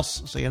somebody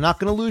else, so you're not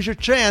going to lose your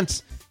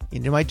chance.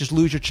 You might just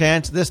lose your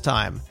chance this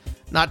time.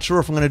 Not sure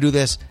if I'm going to do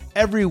this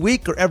every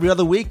week or every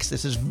other week.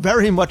 This is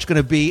very much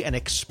going to be an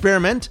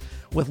experiment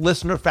with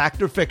listener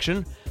Fact or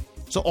Fiction.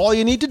 So all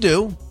you need to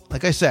do,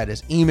 like I said,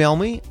 is email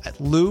me at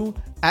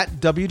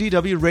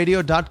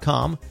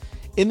lou@wdwradio.com.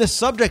 In the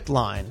subject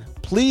line,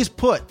 please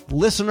put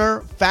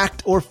listener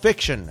Fact or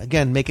Fiction.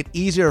 Again, make it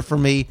easier for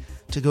me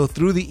to go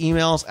through the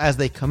emails as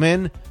they come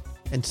in,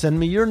 and send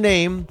me your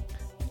name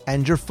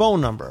and your phone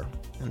number.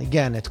 And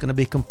again, it's going to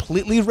be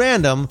completely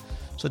random,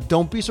 so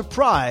don't be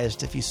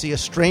surprised if you see a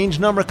strange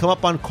number come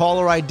up on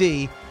caller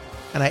ID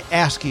and I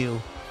ask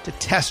you to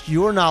test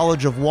your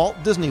knowledge of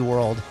Walt Disney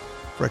World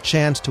for a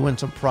chance to win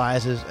some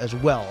prizes as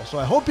well. So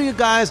I hope you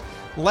guys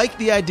like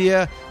the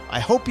idea. I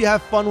hope you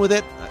have fun with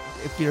it.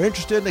 If you're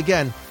interested,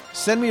 again,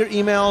 send me your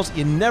emails.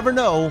 You never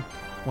know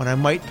when I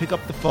might pick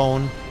up the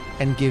phone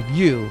and give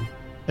you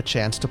a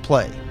chance to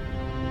play.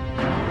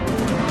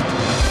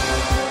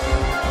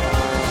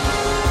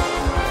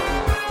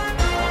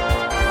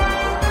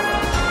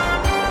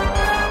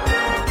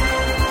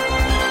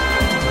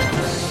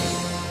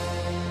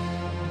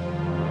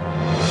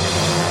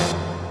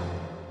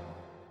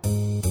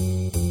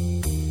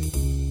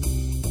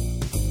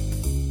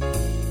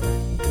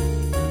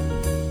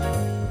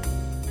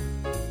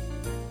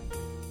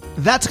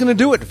 That's going to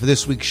do it for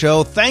this week's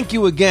show. Thank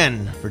you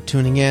again for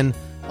tuning in.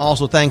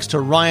 Also, thanks to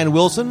Ryan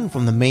Wilson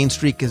from the Main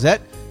Street Gazette.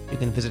 You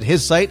can visit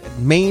his site at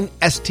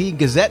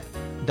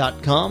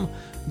mainstgazette.com.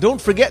 Don't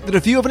forget that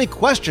if you have any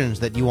questions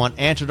that you want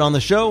answered on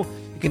the show,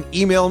 you can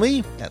email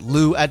me at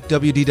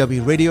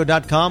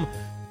lou@wdwradio.com.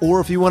 Or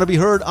if you want to be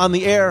heard on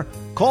the air,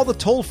 call the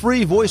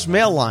toll-free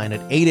voicemail line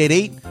at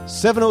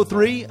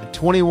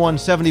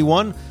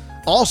 888-703-2171.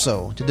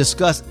 Also, to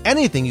discuss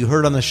anything you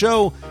heard on the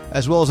show,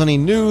 as well as any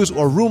news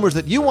or rumors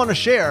that you want to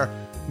share,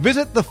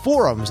 Visit the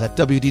forums at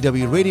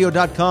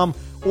WDWRadio.com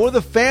or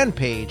the fan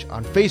page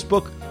on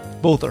Facebook.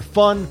 Both are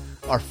fun,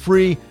 are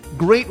free,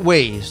 great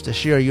ways to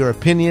share your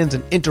opinions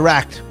and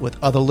interact with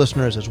other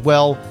listeners as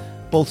well.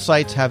 Both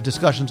sites have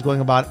discussions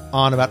going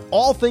on about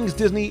all things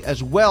Disney,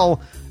 as well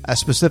as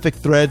specific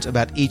threads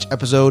about each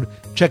episode.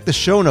 Check the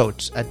show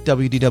notes at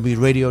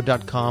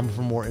WDWRadio.com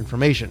for more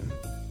information.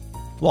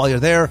 While you're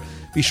there,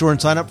 be sure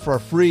and sign up for our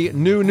free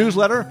new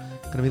newsletter.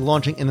 Going to be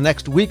launching in the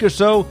next week or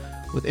so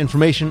with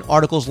information,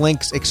 articles,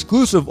 links,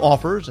 exclusive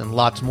offers, and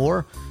lots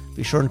more.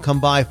 Be sure and come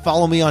by.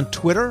 Follow me on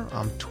Twitter.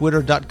 I'm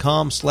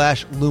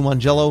twitter.com/Lou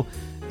Mongello.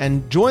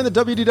 And join the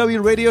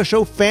WDW Radio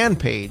Show fan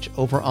page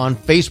over on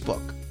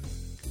Facebook.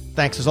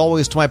 Thanks as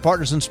always to my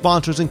partners and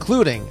sponsors,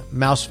 including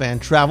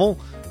Mousefan Travel.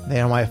 They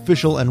are my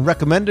official and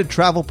recommended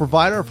travel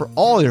provider for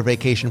all your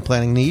vacation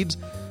planning needs.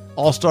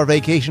 All-Star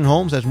Vacation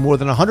Homes has more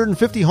than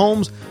 150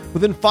 homes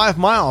within 5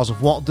 miles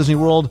of Walt Disney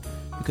World.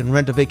 You can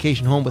rent a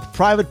vacation home with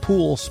private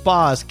pools,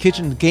 spas,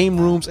 kitchens, game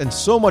rooms, and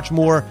so much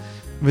more.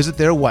 Visit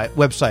their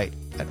website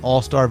at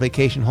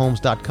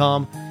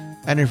allstarvacationhomes.com.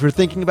 And if you're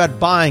thinking about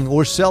buying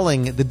or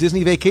selling the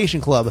Disney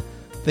Vacation Club,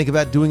 think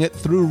about doing it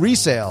through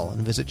resale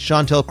and visit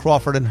Chantel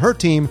Crawford and her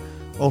team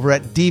over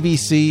at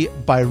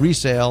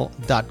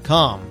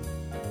dvcbyresale.com.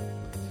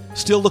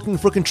 Still looking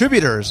for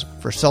contributors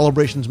for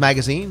Celebrations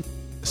Magazine?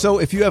 So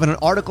if you have an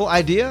article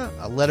idea,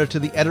 a letter to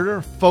the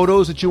editor,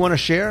 photos that you want to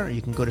share,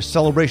 you can go to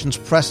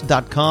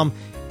celebrationspress.com.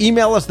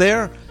 Email us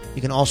there.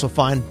 You can also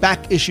find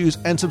back issues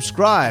and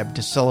subscribe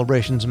to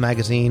Celebrations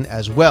Magazine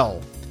as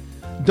well.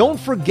 Don't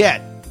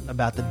forget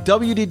about the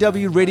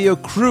WDW Radio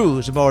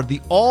cruise aboard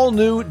the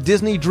all-new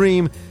Disney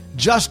Dream,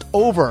 just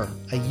over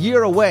a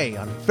year away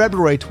on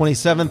February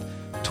 27th,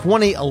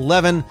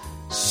 2011.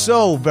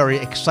 So very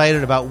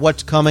excited about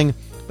what's coming.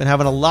 Been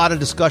having a lot of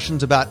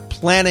discussions about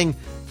planning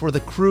for the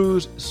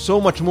cruise,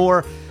 so much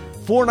more.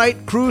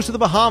 4-night cruise to the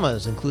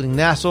Bahamas, including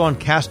Nassau and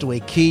Castaway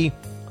Cay.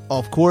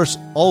 Of course,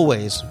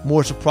 always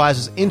more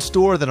surprises in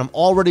store that I'm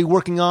already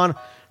working on.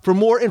 For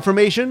more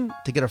information,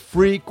 to get a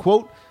free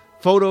quote,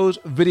 photos,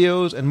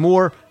 videos, and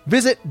more,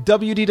 visit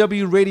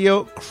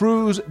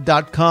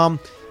wdwradiocruise.com.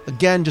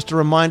 Again, just a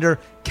reminder,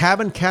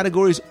 cabin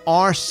categories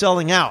are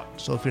selling out.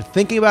 So if you're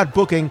thinking about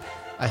booking,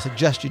 I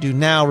suggest you do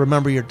now.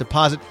 Remember, your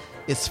deposit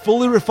is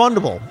fully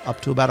refundable up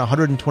to about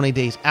 120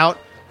 days out.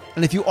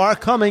 And if you are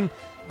coming,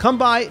 come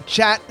by,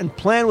 chat, and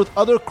plan with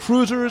other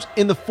cruisers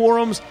in the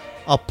forums.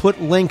 I'll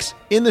put links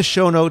in the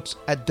show notes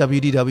at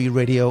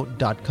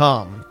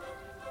wdwradio.com.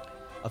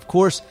 Of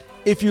course,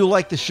 if you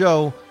like the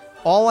show,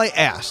 all I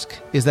ask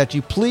is that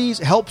you please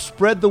help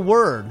spread the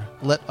word.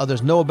 Let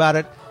others know about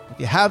it. If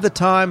you have the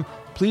time,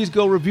 please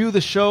go review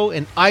the show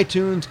in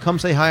iTunes. Come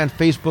say hi on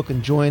Facebook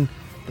and join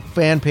the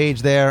fan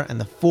page there and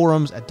the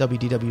forums at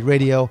WDW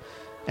Radio.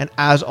 And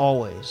as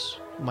always,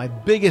 my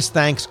biggest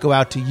thanks go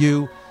out to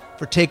you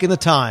for taking the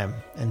time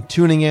and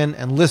tuning in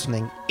and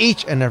listening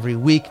each and every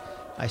week.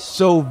 I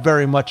so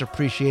very much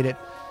appreciate it.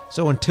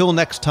 So until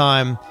next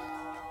time,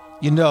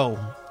 you know,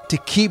 to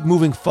keep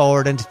moving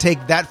forward and to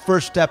take that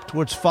first step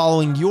towards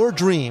following your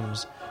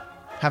dreams.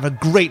 Have a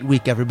great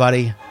week,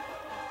 everybody.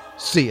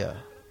 See ya.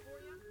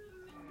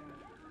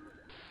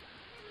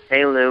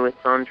 Hey Lou,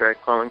 it's Andre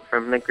calling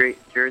from the Great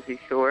Jersey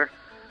Shore.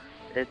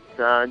 It's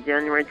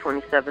January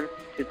 27th,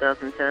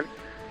 2010.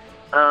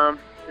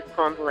 Just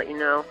calling to let you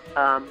know,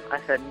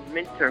 I've had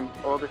midterms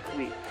all this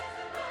week,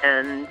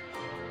 and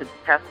to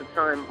pass the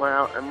time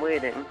while I'm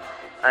waiting,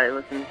 I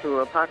listened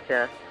to a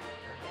podcast.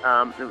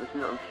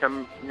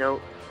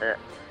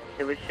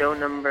 It was show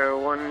number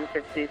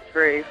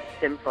 153.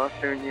 Tim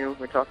Foster and you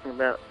were talking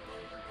about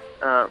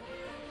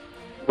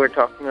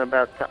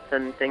top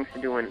 10 things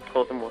to do in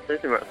Colton Walt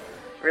Disney World.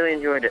 Really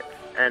enjoyed it,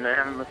 and I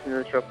haven't listened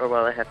to the show for a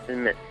while, I have to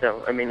admit.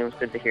 So it was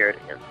good to hear it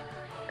again,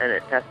 and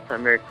it passed the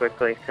time very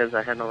quickly because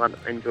I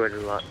enjoyed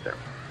it a lot. So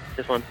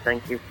just want to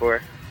thank you for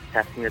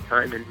passing the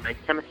time in my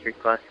chemistry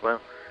class.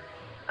 Well,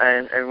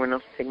 everyone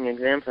else is taking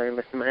exams, I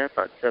listen to my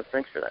iPod, so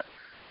thanks for that.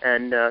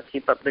 And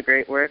keep up the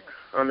great work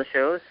on the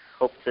shows.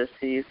 Hope to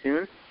see you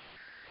soon.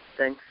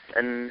 Thanks,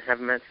 and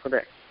have a magical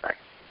day. Bye.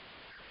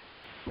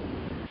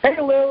 Hey,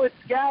 Lou, it's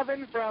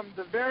Gavin from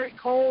the very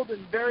cold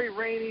and very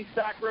rainy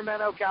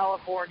Sacramento,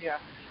 California.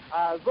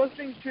 I was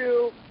listening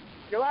to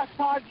your last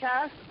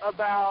podcast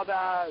about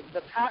the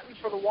patents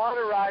for the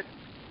water rides.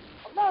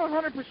 I'm not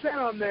 100%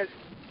 on this,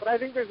 but I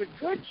think there's a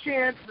good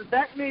chance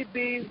that may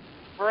be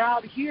for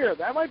out here.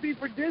 That might be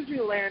for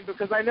Disneyland,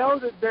 because I know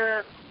that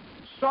they're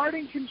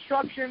starting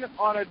construction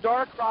on a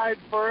dark ride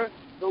for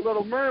The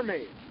Little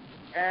Mermaid.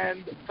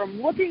 And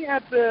from looking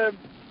at the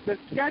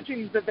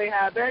sketchings that they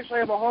actually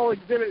have a whole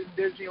exhibit in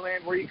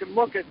Disneyland where you can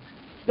look at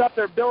stuff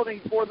they're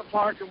building for the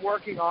park and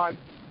working on.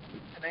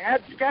 And they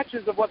had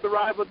sketches of what the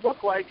ride would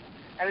look like,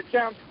 and it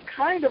sounds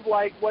kind of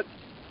like what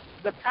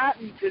the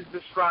patent is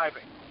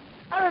describing.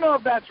 I don't know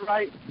if that's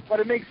right, but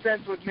it makes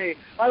sense with me.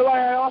 By the way,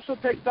 I also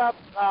picked up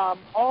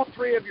all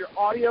 3 of your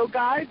audio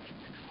guides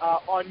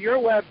on your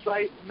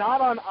website,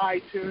 not on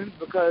iTunes,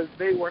 because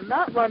they were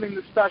not running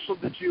the special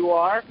that you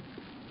are.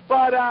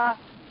 But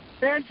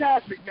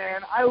Fantastic,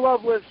 man. I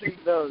love listening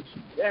to those.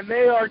 And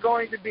they are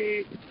going to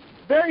be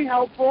very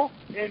helpful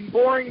in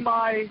boring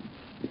my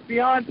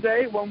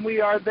fiance when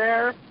we are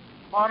there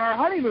on our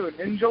honeymoon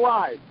in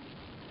July.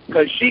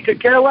 Because she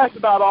could care less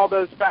about all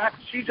those facts.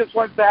 She just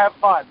wants to have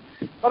fun.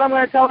 But I'm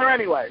going to tell her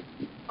anyway.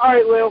 All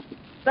right, Lou.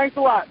 Thanks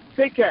a lot.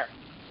 Take care.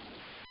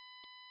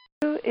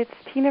 It's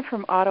Tina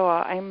from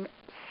Ottawa. I'm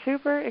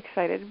super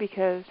excited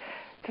because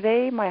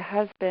today my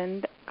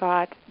husband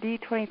got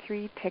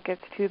D23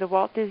 tickets to the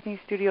Walt Disney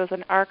Studios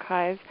and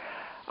Archives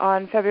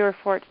on Saturday,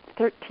 February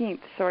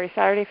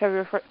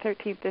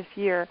 13th this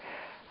year.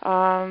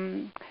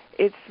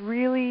 It's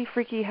really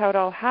freaky how it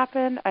all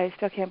happened. I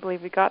still can't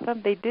believe we got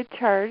them. They did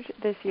charge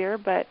this year,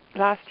 but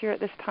last year at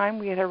this time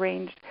we had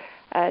arranged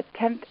a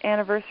 10th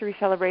anniversary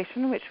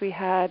celebration, which we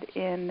had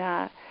in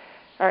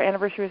our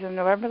anniversary was in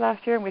November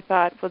last year, and we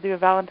thought we'll do a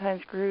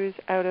Valentine's cruise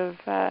out of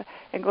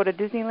and go to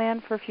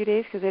Disneyland for a few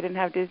days because they didn't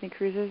have Disney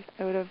cruises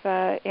out of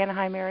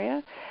Anaheim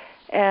area.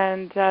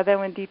 And then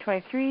when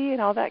D23 and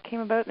all that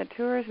came about in the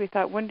tours, we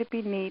thought, wouldn't it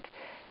be neat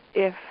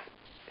if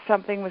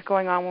something was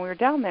going on when we were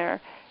down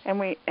there?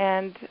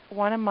 And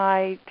one of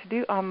my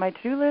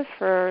to-do list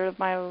for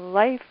my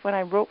life when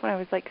I wrote when I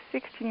was like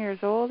 16 years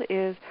old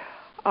is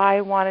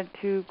I wanted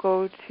to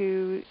go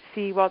to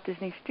see Walt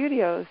Disney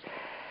Studios.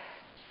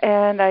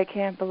 And I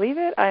can't believe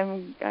it. I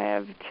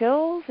have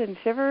chills and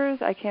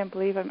shivers. I can't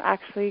believe I'm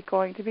actually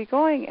going to be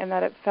going, and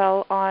that it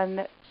fell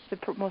on the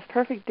most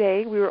perfect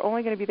day. We were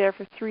only going to be there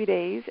for 3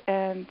 days,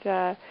 and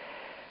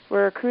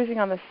we're cruising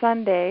on the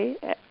Sunday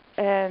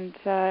and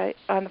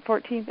on the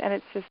 14th, and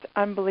it's just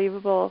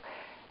unbelievable.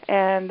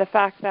 And the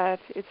fact that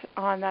it's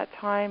on that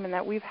time and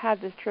that we've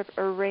had this trip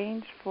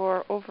arranged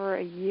for over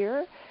a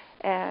year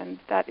and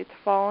that it's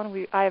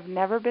fallen. I have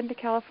never been to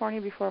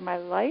California before in my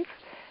life.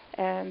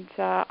 And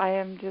I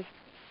am just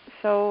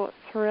so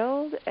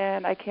thrilled,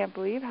 and I can't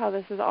believe how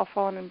this has all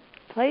fallen in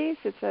place.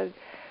 It's a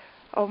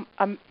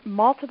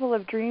multiple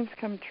of dreams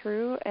come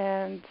true,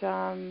 and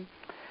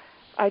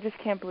I just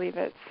can't believe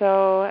it.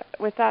 So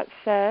with that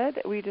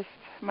said,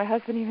 my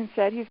husband even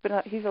said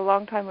he's a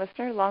long-time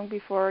listener, long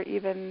before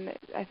even,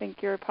 I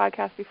think, your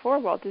podcast before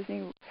Walt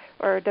Disney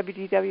or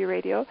WDW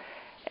Radio,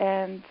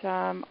 and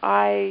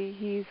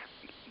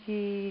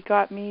he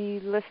got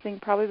me listening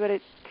probably about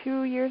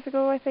 2 years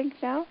ago, I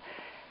think now.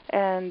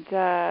 And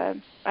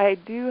I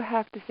do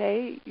have to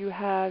say,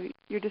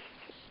 you're just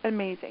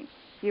amazing.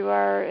 You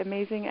are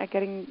amazing at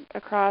getting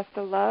across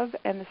the love,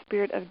 and the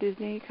spirit of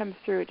Disney comes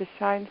through. It just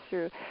shines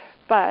through.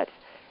 But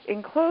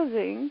in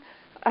closing,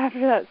 after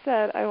that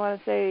said, I want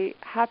to say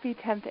happy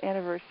 10th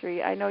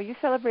anniversary. I know you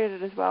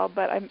celebrated as well,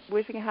 but I'm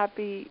wishing a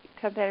happy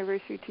 10th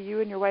anniversary to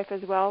you and your wife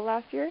as well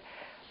last year.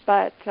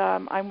 But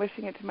I'm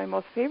wishing it to my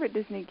most favorite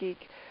Disney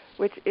geek,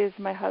 which is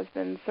my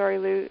husband. Sorry,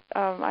 Lou,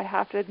 I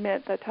have to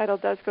admit the title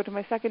does go to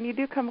my second. You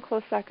do come a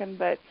close second,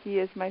 but he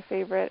is my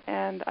favorite,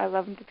 and I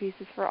love him to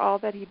pieces for all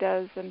that he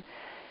does and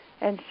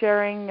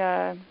sharing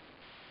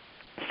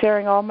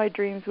all my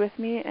dreams with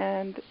me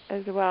and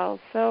as well.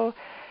 So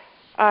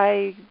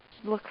I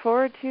look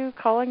forward to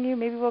calling you.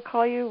 Maybe we'll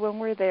call you when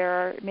we're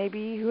there.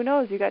 Maybe, who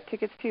knows, you got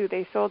tickets too.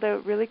 They sold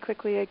out really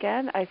quickly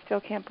again. I still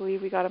can't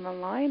believe we got them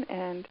online,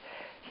 and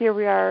here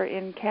we are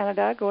in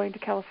Canada going to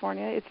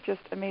California. It's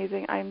just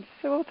amazing. I'm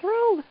so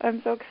thrilled.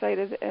 I'm so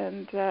excited.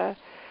 And, can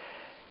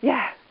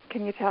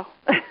you tell?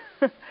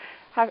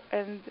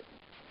 And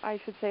I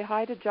should say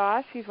hi to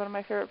Josh. He's one of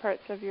my favorite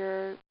parts of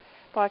your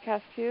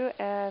podcast, too.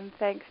 And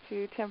thanks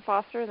to Tim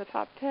Foster in the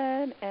top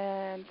 10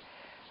 and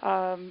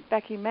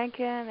Becky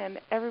Menken and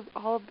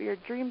all of your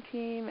dream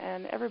team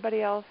and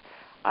everybody else.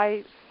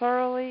 I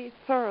thoroughly,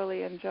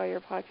 thoroughly enjoy your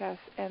podcast,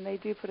 and they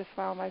do put a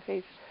smile on my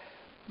face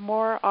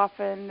more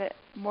often,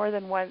 more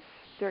than once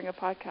during a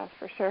podcast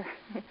for sure.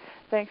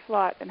 Thanks a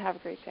lot, and have a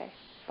great day.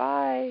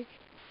 Bye.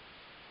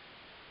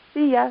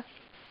 See ya.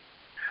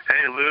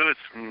 Hey, Lou,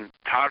 it's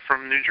Todd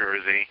from New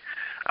Jersey.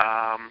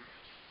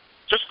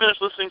 Just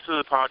finished listening to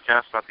the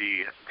podcast about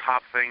the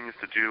top things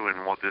to do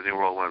in Walt Disney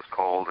World when it's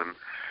cold, and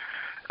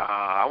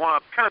I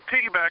want to kind of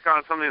piggyback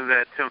on something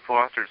that Tim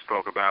Foster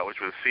spoke about, which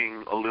was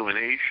seeing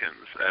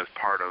illuminations as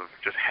part of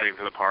just heading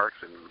to the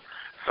parks and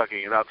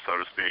sucking it up, so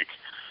to speak.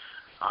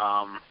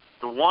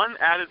 The one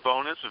added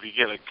bonus, if you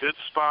get a good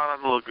spot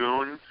on the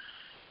lagoon,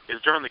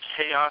 is during the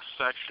chaos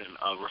section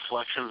of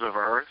Reflections of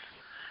Earth,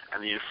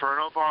 and the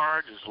Inferno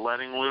barge is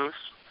letting loose.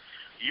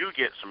 You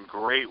get some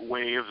great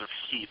waves of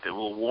heat that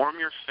will warm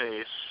your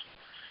face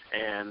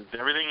and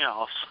everything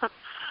else.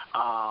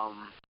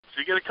 So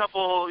you get a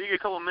couple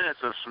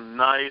minutes of some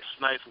nice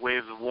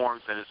waves of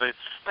warmth, and it's a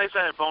nice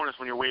added bonus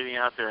when you're waiting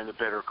out there in the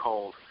bitter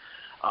cold.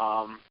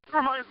 It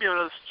reminds me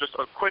of just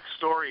a quick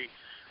story,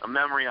 a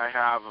memory I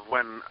have of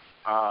when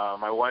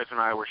my wife and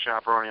I were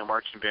chaperoning a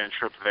marching band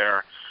trip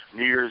there,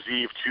 New Year's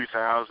Eve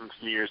 2000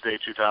 to New Year's Day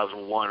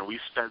 2001. We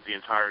spent the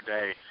entire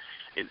day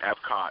in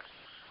Epcot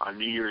on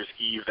New Year's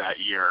Eve that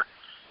year,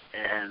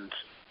 and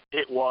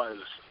it was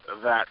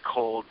that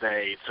cold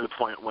day to the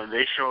point when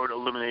they showed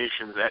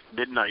illuminations at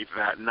midnight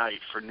that night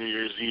for New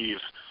Year's Eve.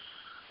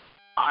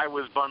 I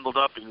was bundled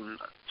up in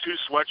 2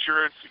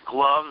 sweatshirts,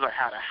 gloves. I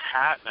had a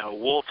hat and a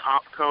wool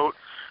top coat.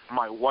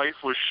 My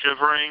wife was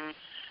shivering,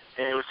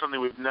 and it was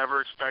something we've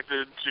never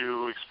expected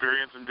to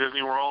experience in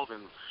Disney World,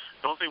 and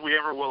don't think we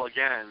ever will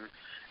again.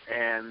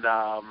 And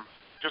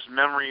just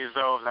memories,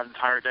 though, of that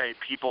entire day.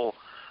 People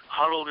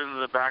huddled into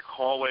the back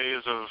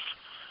hallways of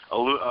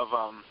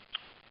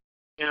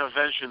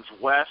Innovations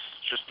West,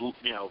 just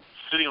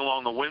sitting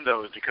along the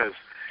windows because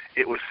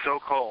it was so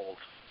cold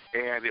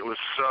and it was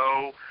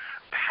so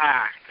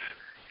packed.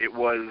 It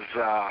was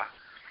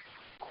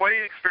quite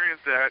an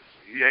experience that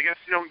I guess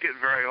you don't get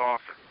very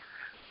often.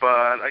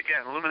 But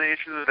again,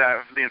 illumination of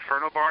the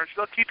Inferno Barge,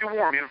 they'll keep you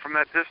warm even from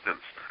that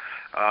distance.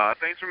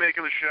 Thanks for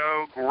making the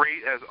show.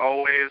 Great as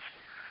always.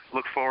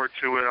 Look forward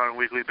to it on a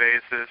weekly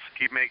basis.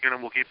 Keep making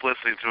them. We'll keep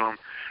listening to them.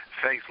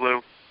 Thanks,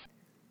 Lou.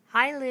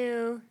 Hi,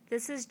 Lou.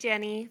 This is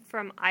Jenny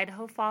from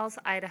Idaho Falls,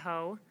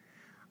 Idaho.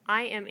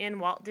 I am in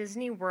Walt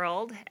Disney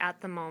World at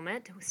the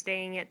moment,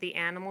 staying at the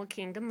Animal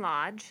Kingdom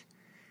Lodge.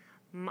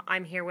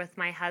 I'm here with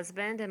my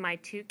husband and my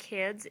 2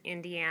 kids,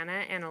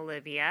 Indiana and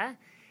Olivia,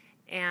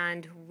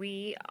 and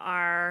we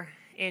are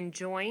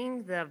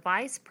enjoying the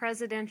Vice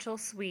Presidential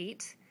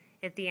Suite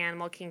at the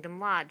Animal Kingdom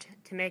Lodge.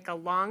 To make a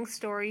long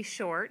story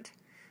short,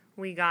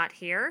 we got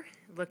here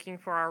looking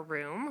for our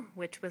room,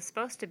 which was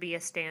supposed to be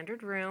a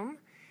standard room,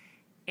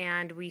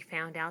 and we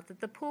found out that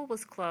the pool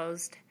was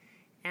closed,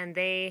 and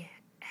they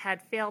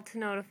had failed to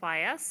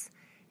notify us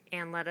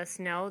and let us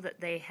know that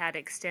they had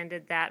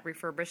extended that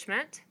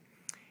refurbishment.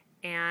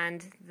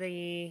 And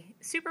the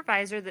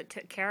supervisor that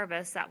took care of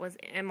us, that was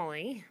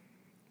Emily,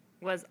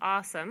 was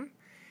awesome.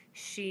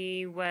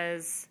 She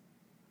was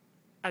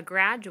a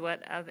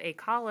graduate of a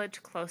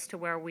college close to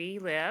where we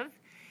live,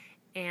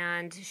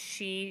 and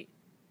she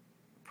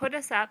put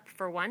us up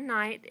for one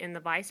night in the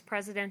Vice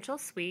Presidential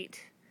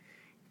Suite,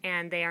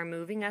 and they are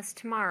moving us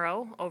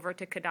tomorrow over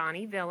to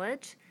Kidani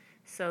Village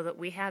so that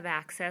we have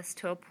access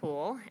to a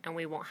pool and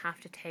we won't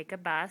have to take a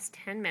bus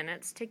 10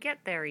 minutes to get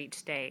there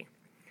each day.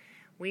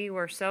 We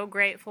were so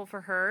grateful for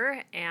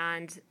her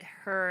and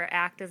her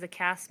act as a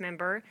cast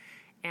member,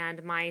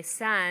 and my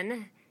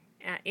son,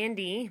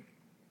 Indy,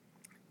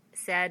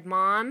 said,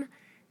 "Mom,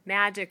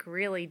 magic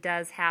really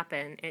does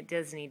happen at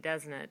Disney,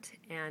 doesn't it?"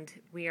 And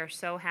we are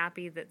so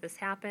happy that this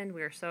happened.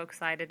 We are so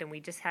excited, and we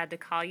just had to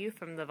call you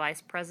from the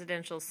Vice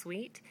Presidential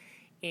Suite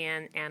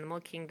in Animal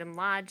Kingdom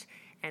Lodge,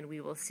 and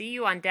we will see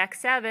you on Deck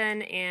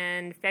 7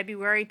 in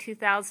February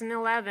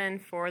 2011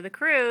 for the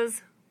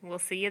cruise. We'll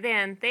see you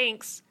then.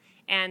 Thanks.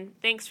 And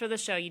thanks for the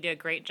show. You did a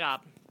great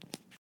job.